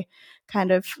 but I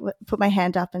kind of put my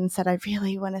hand up and said I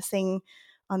really want to sing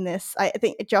on this. I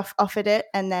think Joff offered it,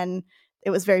 and then it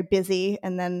was very busy,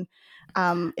 and then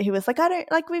he was like, I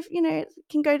don't like, we've, you know,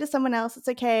 can go to someone else, it's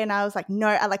okay. And I was like, no,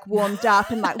 I like warmed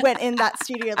up and like went in that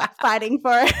studio like fighting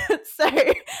for it. So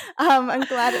I'm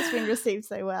glad it's been received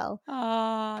so well.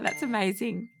 Oh, that's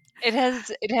amazing. It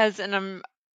has, and I'm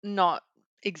not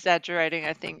exaggerating,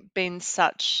 I think, been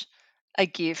such a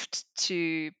gift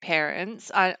to parents.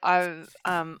 I've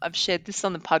shared this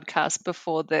on the podcast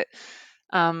before that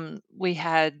we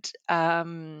had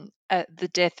the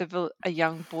death of a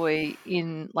young boy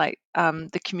in like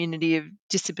the community of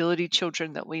disability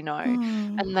children that we know,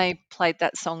 and they played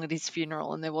that song at his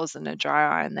funeral, and there wasn't a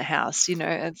dry eye in the house, you know,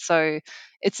 and so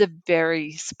it's a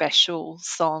very special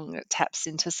song that taps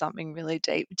into something really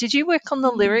deep. Did you work on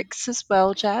the lyrics as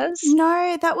well, Jazz?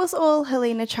 No, that was all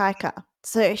Helena Chaika.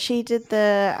 So she did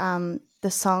the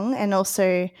song and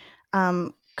also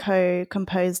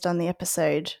co-composed on the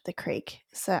episode The Creek.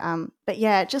 So but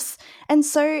yeah, just, and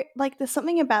so like there's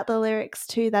something about the lyrics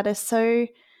too that is so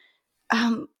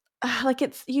like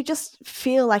it's, you just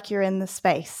feel like you're in the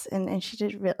space, and she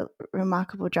did a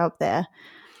remarkable job there.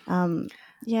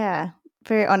 Yeah,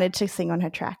 very honored to sing on her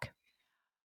track.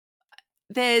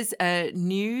 There's a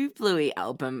new Bluey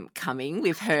album coming.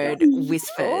 We've heard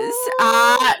whispers.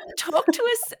 Talk to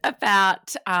us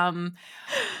about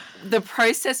the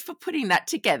process for putting that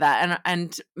together,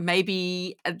 and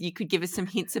maybe you could give us some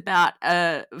hints about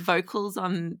vocals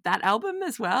on that album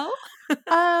as well.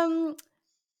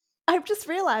 I'm just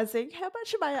realizing, how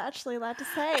much am I actually allowed to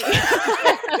say?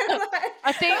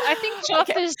 I think Joff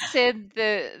has said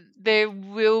that there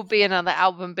will be another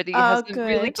album, but he hasn't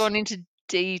really gone into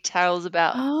details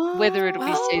about whether it'll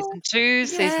be season 2,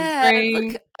 season 3.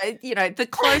 Look, you know, the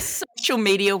close social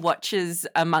media watchers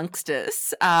amongst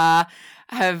us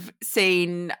have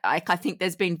seen, like, I think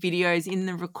there's been videos in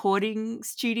the recording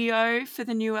studio for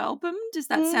the new album. Does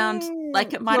that sound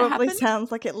like it might have happened? Probably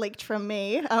sounds like it leaked from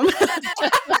me.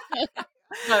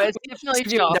 No, it's definitely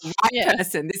Joff. The right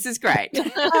person. This is great.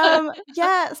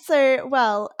 Yeah, so,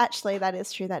 well, actually that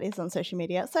is true. That is on social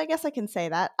media. So I guess I can say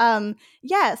that.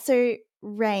 Yeah, so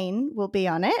Rain will be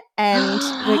on it, and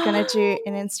we're going to do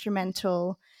an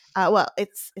instrumental. Well,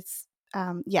 it's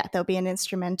there'll be an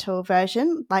instrumental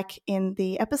version like in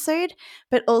the episode,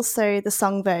 but also the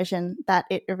song version that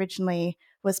it originally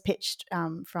was pitched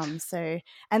from. So,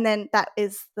 and then that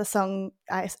is the song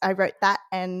I wrote that,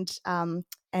 and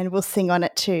we'll sing on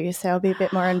it too. So I'll be a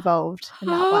bit more involved in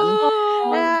that one.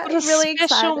 Oh, what a really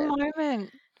special excited.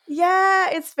 moment.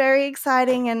 Yeah, it's very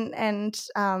exciting, and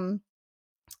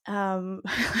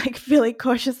like really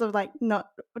cautious of like not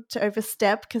to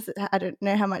overstep, because I don't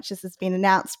know how much this has been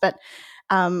announced, but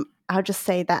I'll just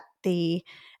say that the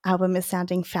album is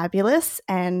sounding fabulous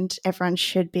and everyone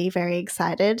should be very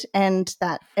excited, and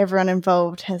that everyone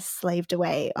involved has slaved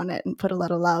away on it and put a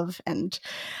lot of love, and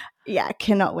yeah,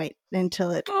 cannot wait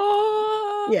until it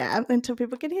until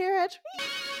people can hear it.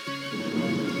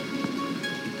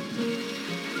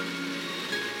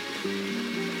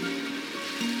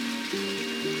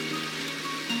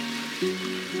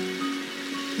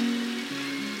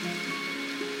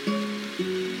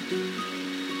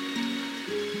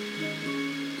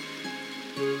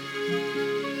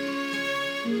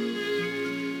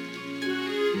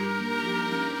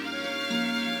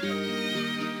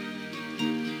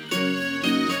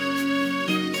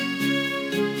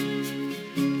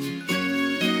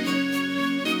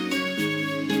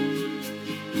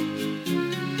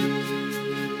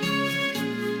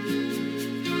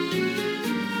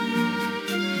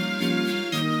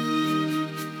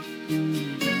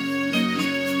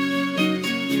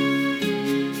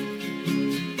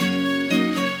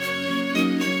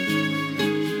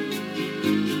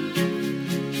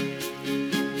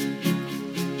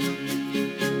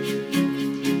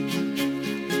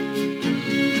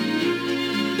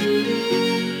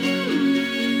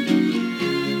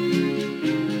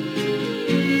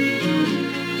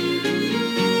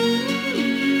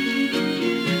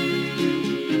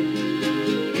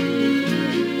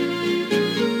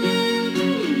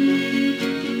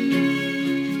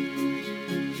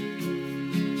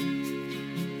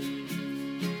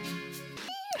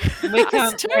 We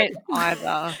can't wait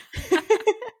either.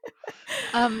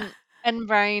 And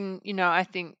Rain, you know, I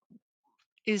think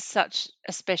is such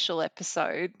a special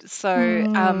episode. So,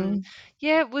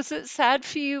 yeah, was it sad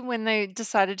for you when they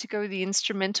decided to go with the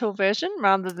instrumental version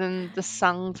rather than the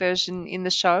sung version in the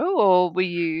show, or were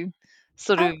you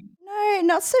sort of? No,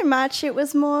 not so much. It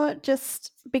was more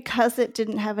just because it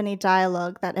didn't have any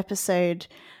dialogue, that episode,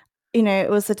 you know, it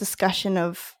was a discussion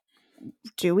of,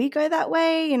 do we go that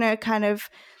way? You know, kind of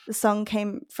the song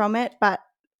came from it, but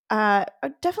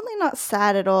definitely not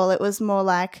sad at all. It was more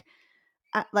like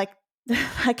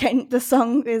the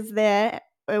song is there,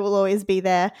 it will always be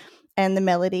there, and the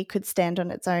melody could stand on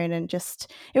its own. And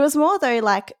just, it was more though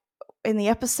like in the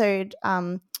episode,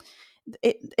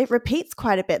 it repeats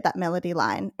quite a bit, that melody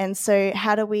line. And so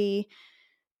how do we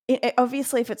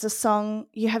obviously if it's a song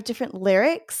you have different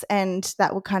lyrics and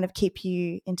that will kind of keep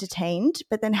you entertained,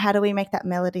 but then how do we make that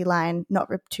melody line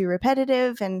not too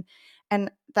repetitive? And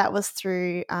that was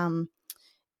through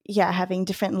having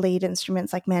different lead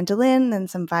instruments like mandolin and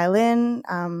some violin,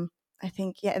 I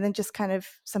think, and then just kind of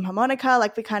some harmonica,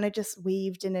 like we kind of just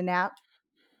weaved in and out,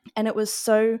 and it was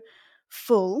so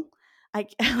full, like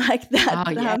that.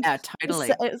 Oh yeah,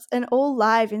 totally. It's and all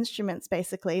live instruments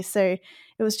basically, so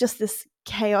it was just this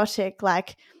chaotic,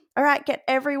 like, all right, get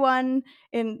everyone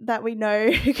in that we know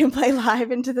who can play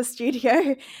live into the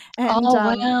studio, and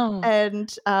wow.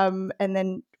 And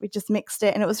then we just mixed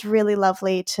it, and it was really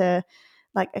lovely to,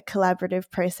 like, a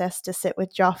collaborative process to sit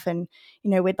with Joff, and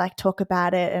you know, we'd like talk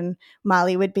about it, and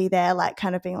Marley would be there like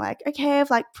kind of being like, okay,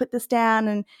 I've like put this down,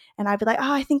 and I'd be like,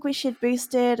 oh, I think we should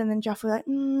boost it, and then Joff would be like,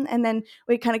 and then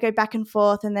we'd kind of go back and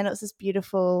forth, and then it was this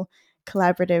beautiful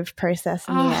collaborative process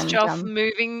in the end. Joff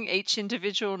moving each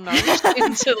individual note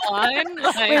into line.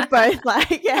 Like... We're both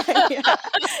like, yeah.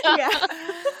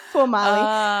 Poor Marley.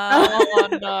 Oh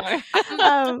no.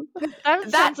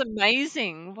 That sounds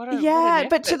amazing. What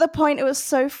but to the point, it was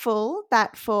so full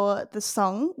that for the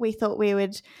song we thought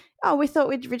we'd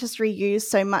just reuse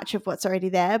so much of what's already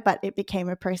there, but it became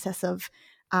a process of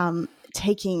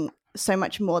taking so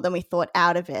much more than we thought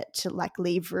out of it to like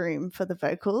leave room for the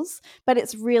vocals. But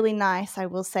it's really nice, I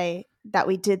will say, that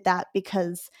we did that,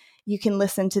 because you can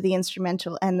listen to the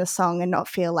instrumental and the song and not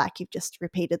feel like you've just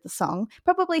repeated the song.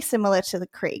 Probably similar to The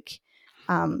Creek.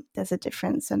 There's a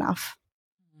difference enough.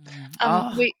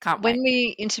 When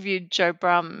we interviewed Joe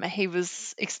Brum, he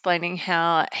was explaining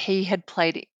how he had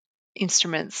played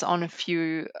instruments on a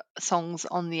few songs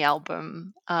on the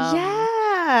album.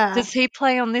 Does he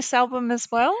play on this album as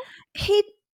well?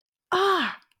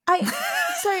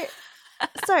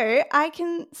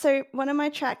 So one of my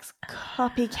tracks,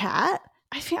 Copycat,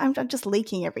 I think I'm just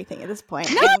leaking everything at this point.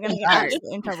 I'm going to get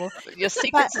absolutely in trouble. Your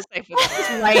secrets are safe with us. It's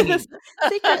raining.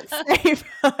 Secrets safe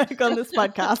on this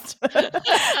podcast.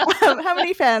 How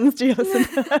many fans do you listen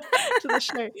to the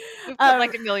show? We've got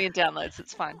like 1 million downloads.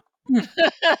 It's fine.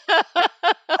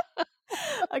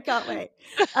 I can't wait.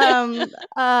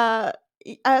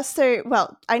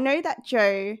 Well, I know that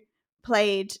Joe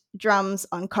played drums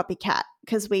on Copycat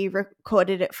because we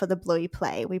recorded it for the Bluey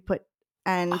play.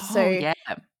 As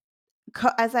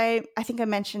I think I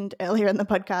mentioned earlier in the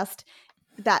podcast,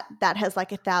 that has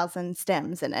like 1,000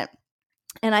 stems in it.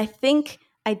 And I think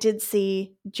I did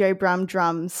see Joe Brum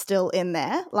drums still in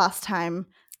there last time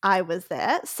I was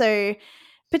there. So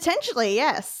potentially,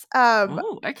 yes.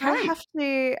 Okay. I have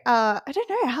to, I don't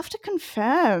know, I have to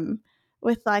confirm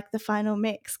with like the final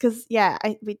mix because,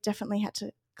 we definitely had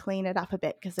to clean it up a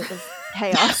bit because it was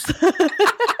chaos.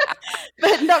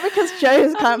 But not because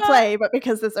Joe can't play, but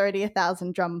because there's already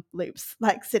 1,000 drum loops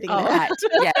like sitting there. Right.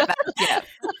 Yeah.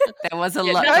 There was a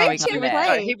lot going on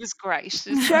there. He was great.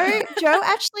 Joe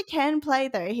actually can play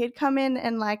though. He'd come in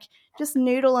and like just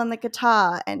noodle on the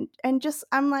guitar and just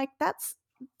I'm like, that's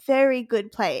very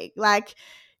good playing. Like,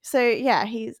 so yeah,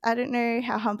 I don't know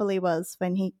how humble he was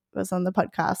when he was on the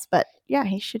podcast, but yeah,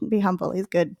 he shouldn't be humble. He's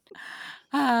good.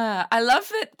 I love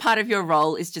that part of your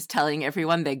role is just telling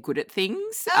everyone they're good at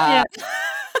things.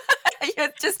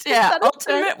 You're just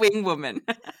ultimate wing woman.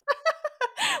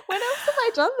 When else have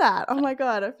I done that? Oh my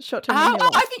god, I've short-term memory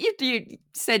loss. I think you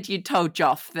said you told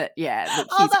Joff that he's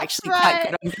actually quite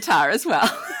good on guitar as well.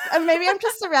 And maybe I'm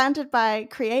just surrounded by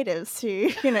creatives who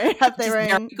have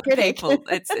their own critic. People.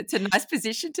 It's a nice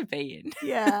position to be in.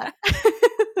 Yeah,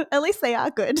 at least they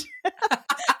are good.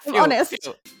 I'm honest.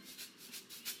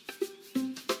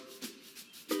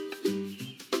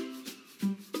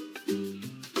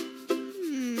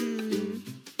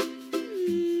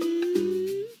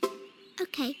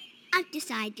 Okay, I've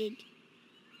decided.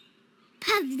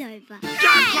 Pavlova.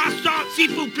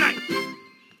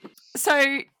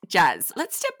 So, Jazz,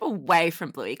 let's step away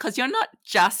from Bluey because you're not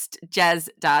just Jazz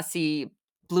Darcy,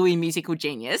 Bluey musical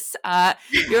genius.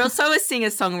 You're also a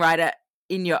singer-songwriter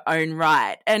in your own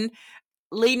right and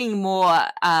leaning more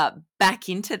back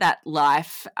into that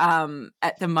life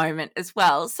at the moment as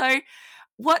well. So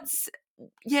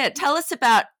tell us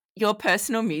about your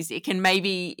personal music and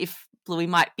maybe if Bluey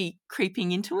might be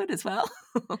creeping into it as well.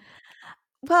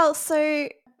 Well, so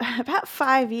about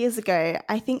 5 years ago,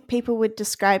 I think people would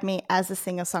describe me as a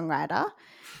singer-songwriter.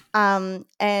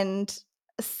 And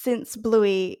since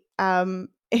Bluey, I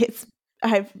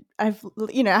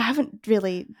haven't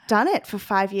really done it for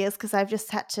 5 years because I've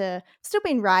just still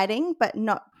been writing, but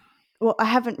I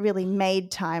haven't really made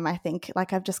time, I think.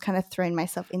 Like I've just kind of thrown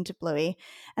myself into Bluey.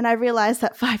 And I realized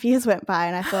that 5 years went by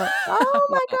and I thought, oh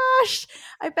my gosh,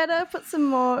 I better put some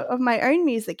more of my own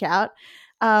music out.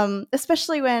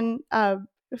 Especially when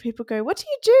people go, what do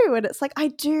you do? And it's like, I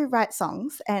do write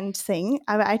songs and sing.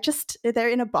 They're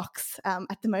in a box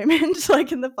at the moment,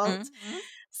 like in the vault. Mm-hmm.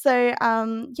 So,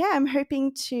 I'm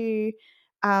hoping to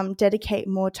dedicate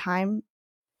more time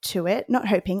to it. Not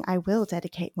hoping, I will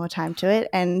dedicate more time to it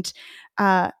and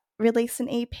release an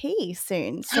EP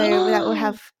soon. So that will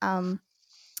have,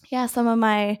 some of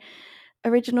my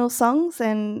original songs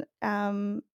and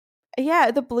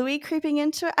the Bluey creeping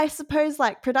into it. I suppose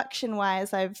like production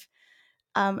wise, I've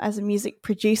as a music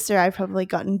producer, I've probably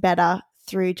gotten better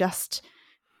through just,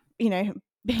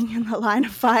 being in the line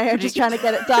of fire, just trying to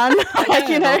get it done.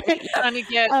 Trying to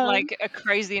get like a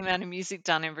crazy amount of music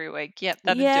done every week. Yep,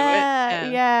 that'll do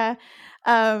it. Yeah.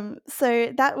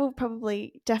 So that will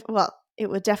probably it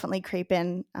will definitely creep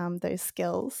in those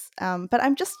skills. But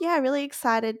I'm just really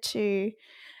excited to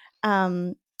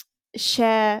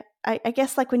share. I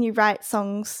guess like when you write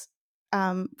songs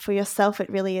for yourself, it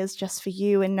really is just for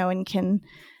you and no one can.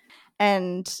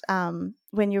 And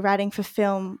when you're writing for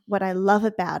film, what I love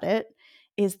about it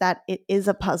is that it is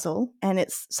a puzzle and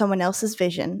it's someone else's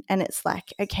vision. And it's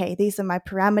like, okay, these are my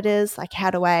parameters. Like,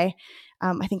 how do I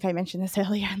think I mentioned this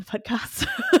earlier in the podcast,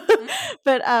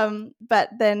 but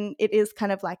then it is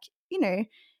kind of like,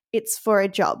 it's for a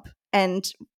job. And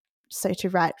so to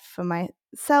write for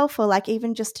myself or like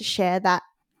even just to share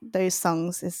those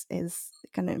songs is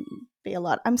going to be a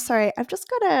lot. I'm sorry. I've just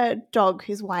got a dog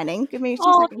who's whining. Give me 2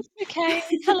 seconds. Okay.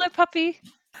 Hello, puppy.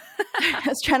 I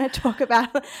was trying to talk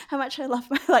about how much I love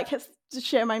to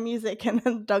share my music, and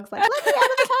then the dog's like, "Let me out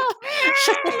of the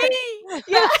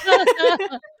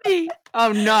car!" Yeah.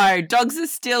 Oh no, dogs are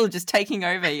still just taking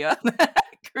over your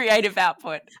creative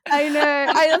output. I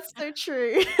know. That's so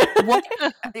true.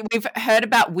 We've heard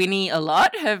about Winnie a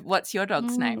lot. What's your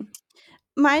dog's name?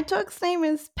 My dog's name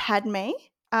is Padme.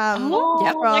 Yep.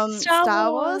 like from Star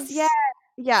Star Wars. Wars.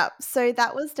 Yeah. So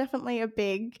that was definitely a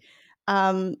big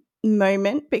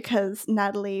moment because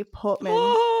Natalie Portman,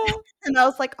 and I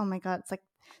was like, oh my God, it's like,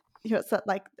 what's that,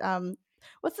 like,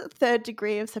 what's the third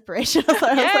degree of separation? I was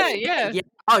like, Yeah. Yeah.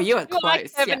 Oh, you were You're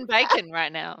like close. Kevin Bacon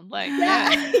right now. Like,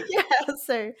 yeah. yeah. Yeah.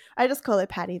 So I just call her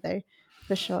Patty though,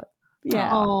 for short. Yeah.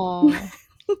 Oh.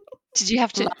 Did you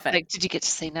have to, Love it. like, did you get to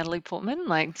see Natalie Portman?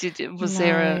 Like, was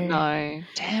there a, no.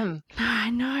 Damn. I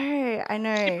know.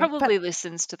 She probably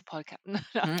listens to the podcast. No.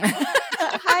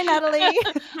 Hi, Natalie.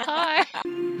 Hi.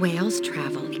 Whales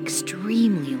travel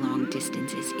extremely long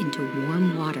distances into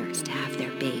warm waters to have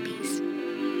their babies.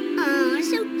 Oh,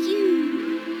 so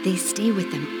cute. They stay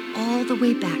with them all the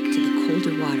way back to the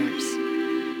colder waters.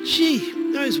 Gee,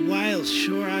 those whales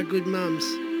sure are good mums.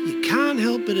 You can't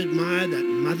help but admire that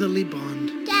motherly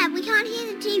bond. Dad, we can't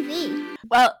hear the TV.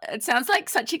 Well, it sounds like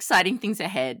such exciting things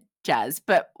ahead, Jazz.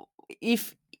 But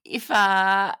if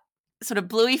sort of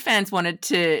Bluey fans wanted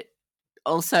to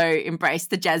also embrace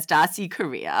the Jazz Darcy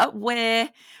career,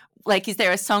 is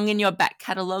there a song in your back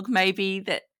catalogue maybe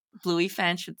that Bluey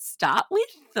fans should start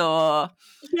with, or?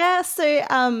 Yeah,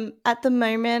 so at the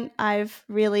moment I've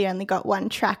really only got one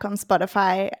track on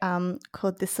Spotify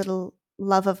called This Little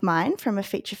Love of Mine from a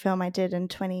feature film I did in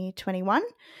 2021.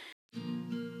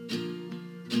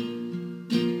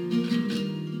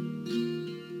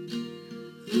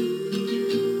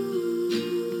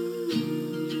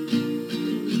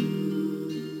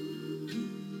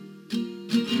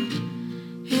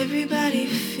 Everybody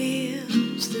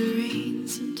feels the rain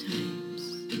sometimes,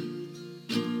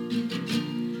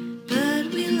 but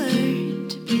we learn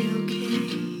to be okay.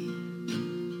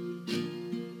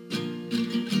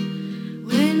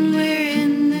 When we're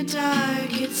in the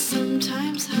dark, it's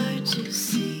sometimes hard to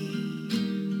see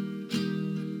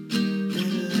the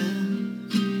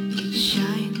love it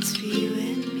shines for you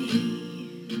and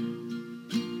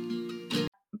me.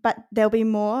 But there'll be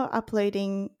more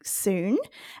uploading soon.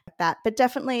 But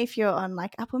definitely if you're on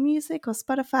like Apple Music or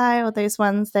Spotify or those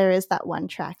ones, there is that one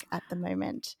track at the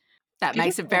moment. That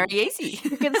makes it very easy.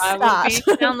 You can I start.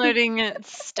 will be downloading it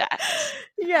stats.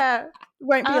 Yeah,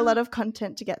 won't be a lot of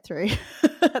content to get through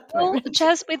at the Well, moment.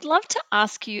 Jazz, we'd love to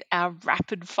ask you our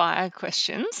rapid fire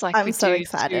questions like I'm we so do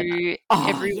excited. to Oh,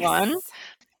 everyone. yes.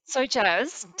 So,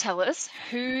 Jazz, tell us,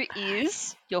 who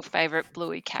is your favourite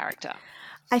Bluey character?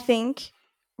 I think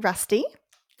Rusty.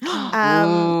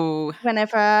 Ooh.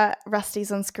 Whenever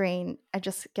Rusty's on screen, I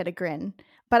just get a grin.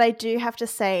 But I do have to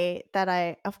say that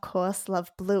I, of course,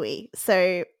 love Bluey.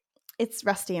 So it's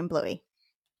Rusty and Bluey.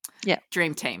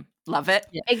 Dream team. Love it.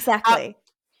 Yeah. Exactly.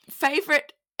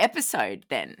 Favorite episode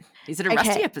then? Is it a Okay.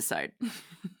 Rusty episode?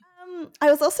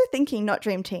 I was also thinking not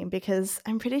Dream Team because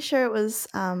I'm pretty sure it was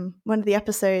one of the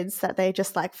episodes that they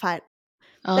just like fight.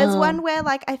 There's one where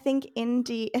like I think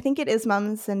it is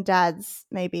Mums and Dads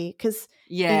maybe because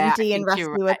Yeah. Indy I and think Rusty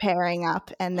you're were right. pairing up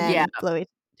and then Yeah. Bluey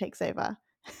takes over.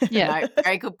 Yeah. No,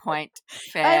 very good point.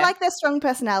 Fair. I like their strong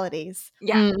personalities.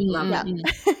 Yeah. Love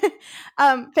it.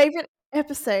 Favorite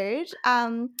episode.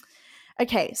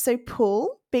 Okay, so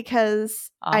Pool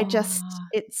because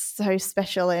it's so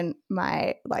special in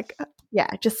my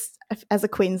just as a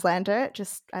Queenslander,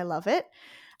 I love it.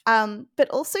 But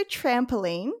also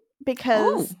Trampoline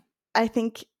because I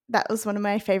think that was one of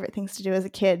my favorite things to do as a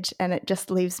kid, and it just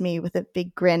leaves me with a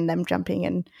big grin. Them jumping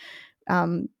and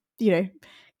kind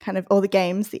of all the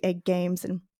games, the egg games,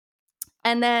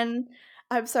 and then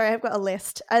I'm sorry, I've got a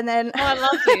list, and then I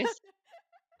love this.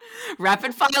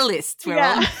 Rapid fire lists. We're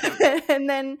all and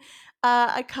then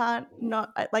I can't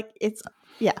not it's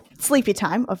Sleepy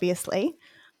Time, obviously.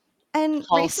 And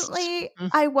Pulsed. recently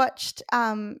I watched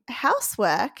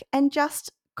Housework and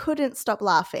just couldn't stop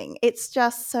laughing. It's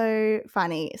just so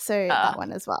funny. So that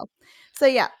one as well. So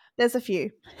yeah, there's a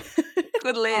few.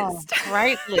 good list.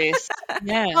 Great list.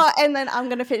 Yeah. Oh, and then I'm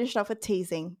going to finish it off with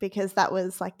Teasing because that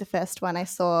was like the first one I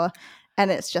saw and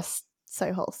it's just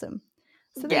so wholesome.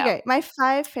 So there you go. My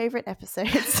 5 favorite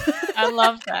episodes. I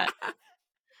love that.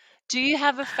 Do you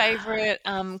have a favorite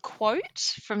quote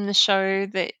from the show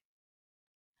that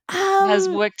has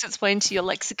worked its way into your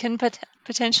lexicon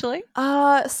potentially?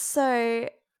 So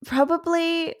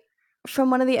probably from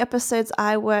one of the episodes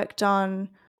I worked on,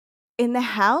 in the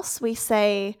house we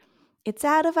say it's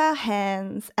out of our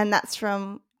hands, and that's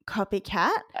from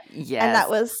Copycat. Yes. And that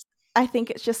was, I think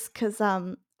it's just because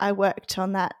I worked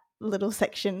on that little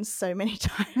section so many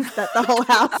times that the whole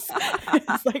house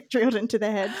is like drilled into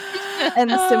their head.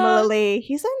 And similarly,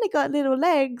 he's only got little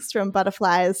legs from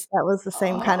Butterflies. That was the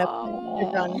same kind of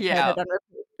everyone heard it on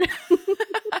repeat.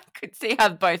 I could see how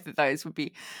both of those would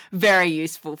be very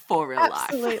useful for real life.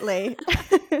 Absolutely.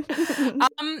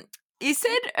 You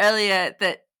said earlier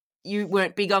that you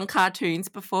weren't big on cartoons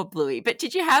before Bluey, but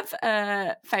did you have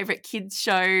a favourite kids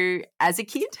show as a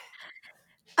kid?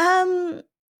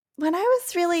 When I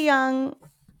was really young,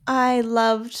 I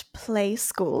loved Play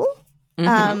School.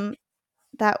 Mhm.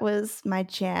 That was my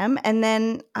jam. And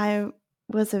then I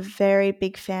was a very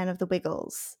big fan of the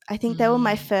Wiggles. I think they were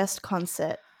my first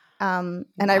concert. And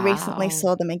I recently Wow.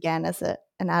 saw them again as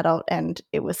an adult, and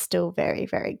it was still very,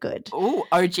 very good. Oh,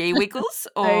 OG Wiggles?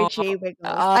 Or... OG Wiggles.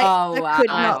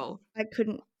 Oh, I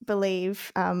couldn't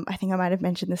believe, I think I might have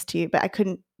mentioned this to you, but I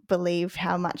couldn't believe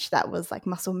how much that was like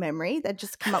muscle memory. They'd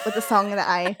just come up with a song that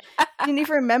I didn't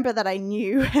even remember that I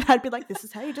knew. And I'd be like, this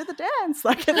is how you do the dance.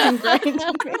 Like, it's ingrained in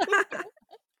me.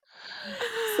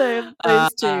 So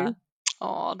those two.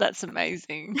 Oh, that's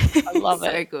amazing. I love so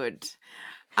it. good.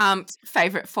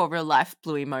 Favourite for real life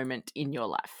Bluey moment in your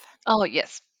life? Oh,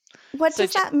 yes. What So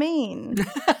does that mean?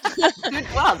 Good.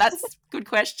 Well, that's a good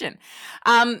question.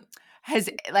 Has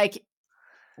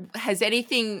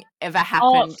anything ever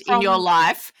happened in your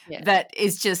life that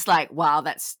is just like, wow,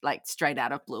 that's like straight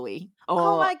out of Bluey?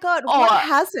 Oh my God, what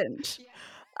hasn't?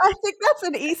 I think that's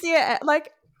an easier,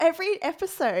 like every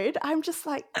episode, I'm just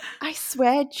like, I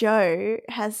swear Joe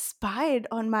has spied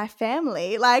on my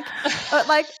family. Like,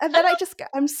 and then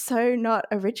I'm so not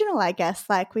original, I guess.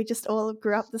 Like, we just all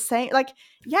grew up the same. Like,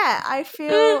 yeah, I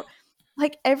feel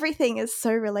like everything is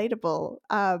so relatable.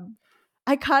 I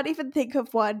can't even think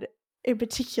of one in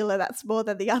particular that's more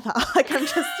than the other. Like, I'm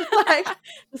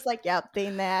just like, yeah,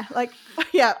 been there. Like,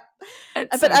 yeah.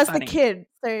 It's But so as funny. the kid,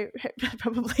 so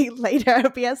probably later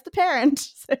I'll be as the parent.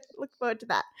 So look forward to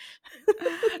that.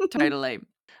 Totally.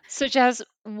 So, Jazz,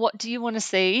 what do you want to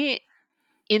see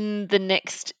in the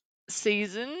next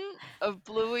season of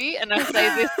Bluey? And I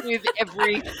say this with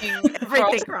everything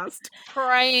crossed.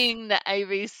 Praying that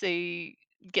ABC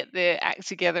get their act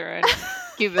together and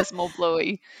give us more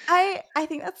Bluey. I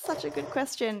think that's such a good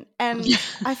question. And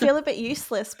I feel a bit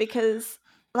useless because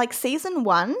like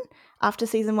after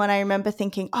season one, I remember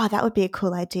thinking, oh, that would be a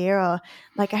cool idea. Or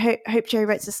like, I hope Joe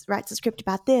writes a script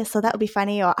about this, or that would be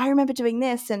funny. Or I remember doing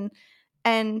this.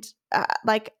 And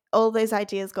like all those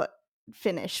ideas got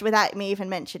finished without me even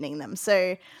mentioning them.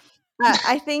 So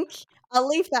I think I'll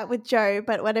leave that with Joe,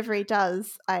 but whatever he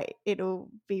does, it'll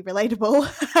be relatable,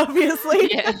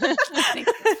 obviously. Yeah. I think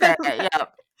that's fair.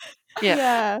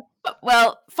 Yeah.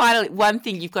 Well, finally, one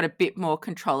thing you've got a bit more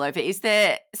control over. Is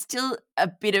there still a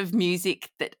bit of music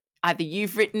that either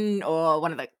you've written or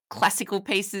one of the classical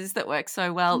pieces that works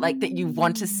so well, like that you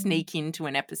want to sneak into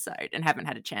an episode and haven't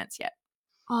had a chance yet?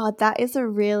 Oh, that is a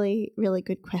really, really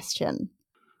good question.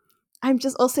 I'm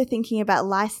just also thinking about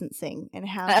licensing and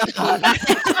how I'm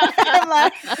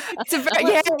like, it's a very,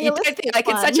 you don't think, like,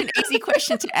 it's such an easy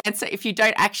question to answer if you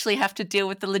don't actually have to deal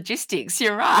with the logistics.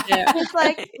 You're right. Yeah. It's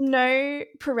like no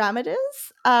parameters.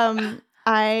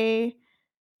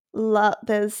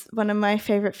 There's one of my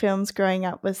favorite films growing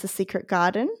up was The Secret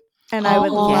Garden, and I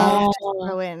would love to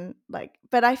throw in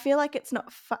but I feel like it's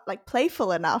not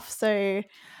playful enough. So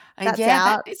that's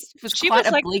out. She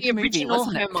was like the original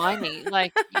Hermione,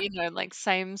 like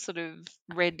same sort of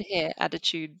red hair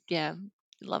attitude. Yeah,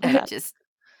 love that. Just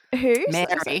who?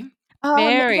 Mary. Oh,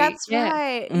 Mary, that's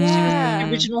right. She was the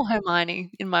original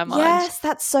Hermione in my mind. Yes,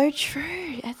 that's so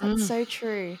true. That's so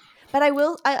true. But I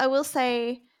will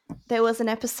say there was an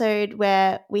episode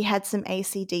where we had some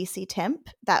AC/DC temp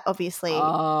that obviously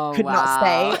could not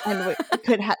stay, and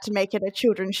we had to make it a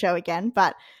children's show again.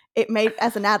 But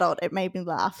as an adult, it made me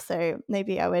laugh. So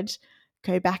maybe I would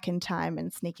go back in time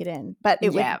and sneak it in. But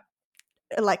it would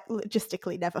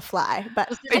logistically never fly.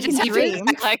 But I can dream.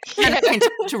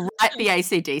 To write the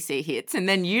AC/DC hits and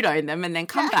then you'd own them and then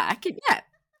come back. And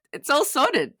it's all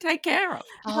sorted. Take care of.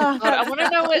 Oh, God, I want to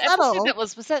know what episode that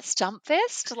was. Was that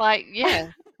Stumpfest? Like,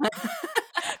 yeah.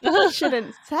 I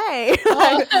shouldn't say.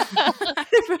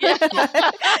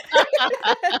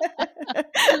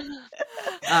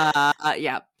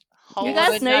 Yeah. You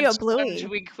guys know your Bluey.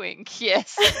 Wink, wink.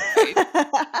 Yes.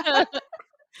 It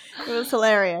was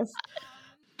hilarious.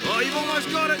 Oh, you've almost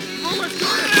got it. You've almost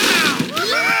got it.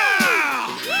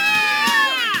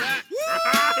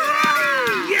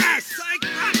 Yes!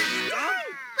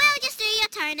 We'll just do your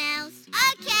toenails.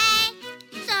 Okay.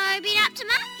 So, been up to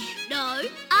much? No.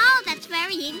 Oh, that's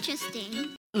very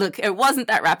interesting. Look, it wasn't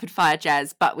that rapid fire,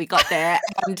 Jazz, but we got there,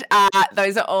 and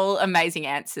those are all amazing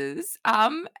answers.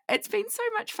 It's been so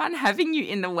much fun having you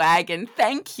in the wagon.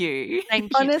 Thank you.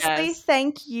 Thank you, Honestly, Jazz.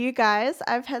 thank you guys.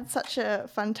 I've had such a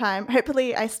fun time.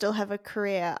 Hopefully, I still have a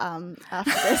career after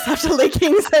this, after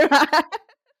leaking so much.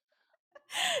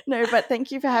 No, but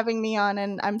thank you for having me on,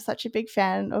 and I'm such a big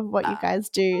fan of what you guys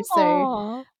do.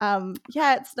 Aw. So,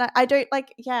 yeah, it's not, I don't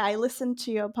like. Yeah, I listen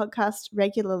to your podcast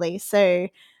regularly. So,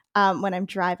 when I'm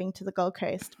driving to the Gold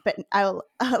Coast, but I'll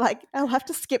have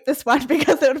to skip this one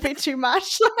because it would be too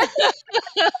much.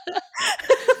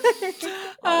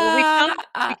 Oh, we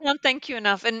can't thank you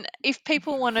enough. And if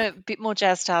people want a bit more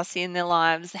Jazz Darcy in their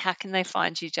lives, how can they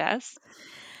find you, Jazz?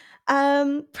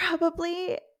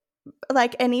 Probably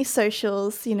like any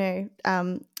socials,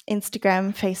 Instagram,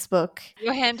 Facebook.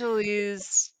 Your handle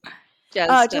is Jazz.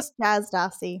 Oh, just Jazz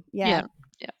Darcy. Yeah.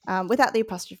 Without the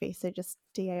apostrophe, so just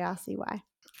DARCY.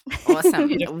 Awesome.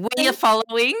 We are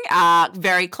following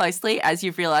very closely, as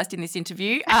you've realised in this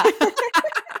interview.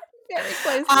 Very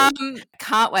closely.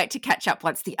 Can't wait to catch up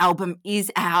once the album is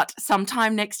out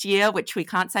sometime next year, which we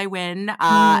can't say when.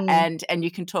 And you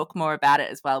can talk more about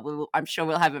it as well. I'm sure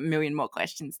we'll have a million more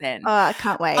questions then. Oh, I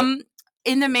can't wait.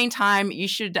 In the meantime, you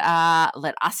should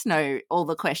let us know all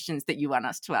the questions that you want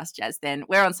us to ask Jazz then.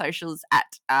 We're on socials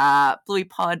at Bluey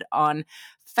Pod on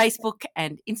Facebook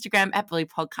and Instagram, at Bluey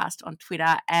Podcast on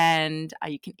Twitter, and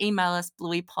you can email us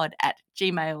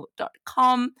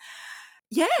blueypod@gmail.com.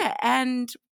 Yeah,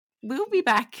 and we'll be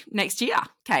back next year,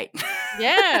 Kate.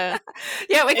 Yeah.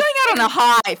 Yeah, we're going out on a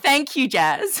high. Thank you,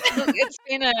 Jazz. Look, it's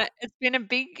been a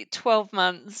big 12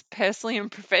 months, personally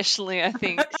and professionally, I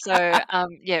think. So,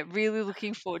 really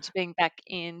looking forward to being back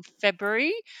in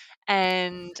February.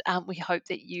 And we hope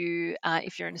that you,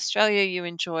 if you're in Australia, you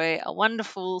enjoy a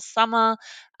wonderful summer.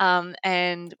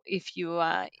 And if you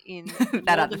are in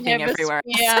that other thing everywhere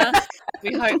else.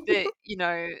 We hope that,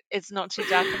 it's not too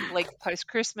dark and bleak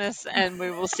post-Christmas, and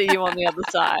we will see you on the other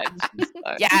side.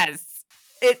 So. Yes.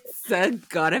 It's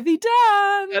gotta be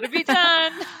done. Gotta be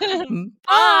done.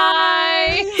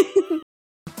 Bye.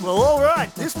 Well, all right.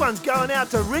 This one's going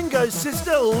out to Ringo's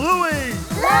sister, Louie.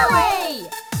 Louie!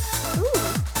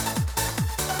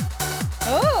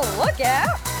 Oh, look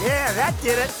out. Yeah, that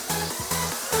did it.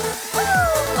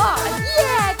 Oh,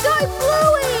 yeah,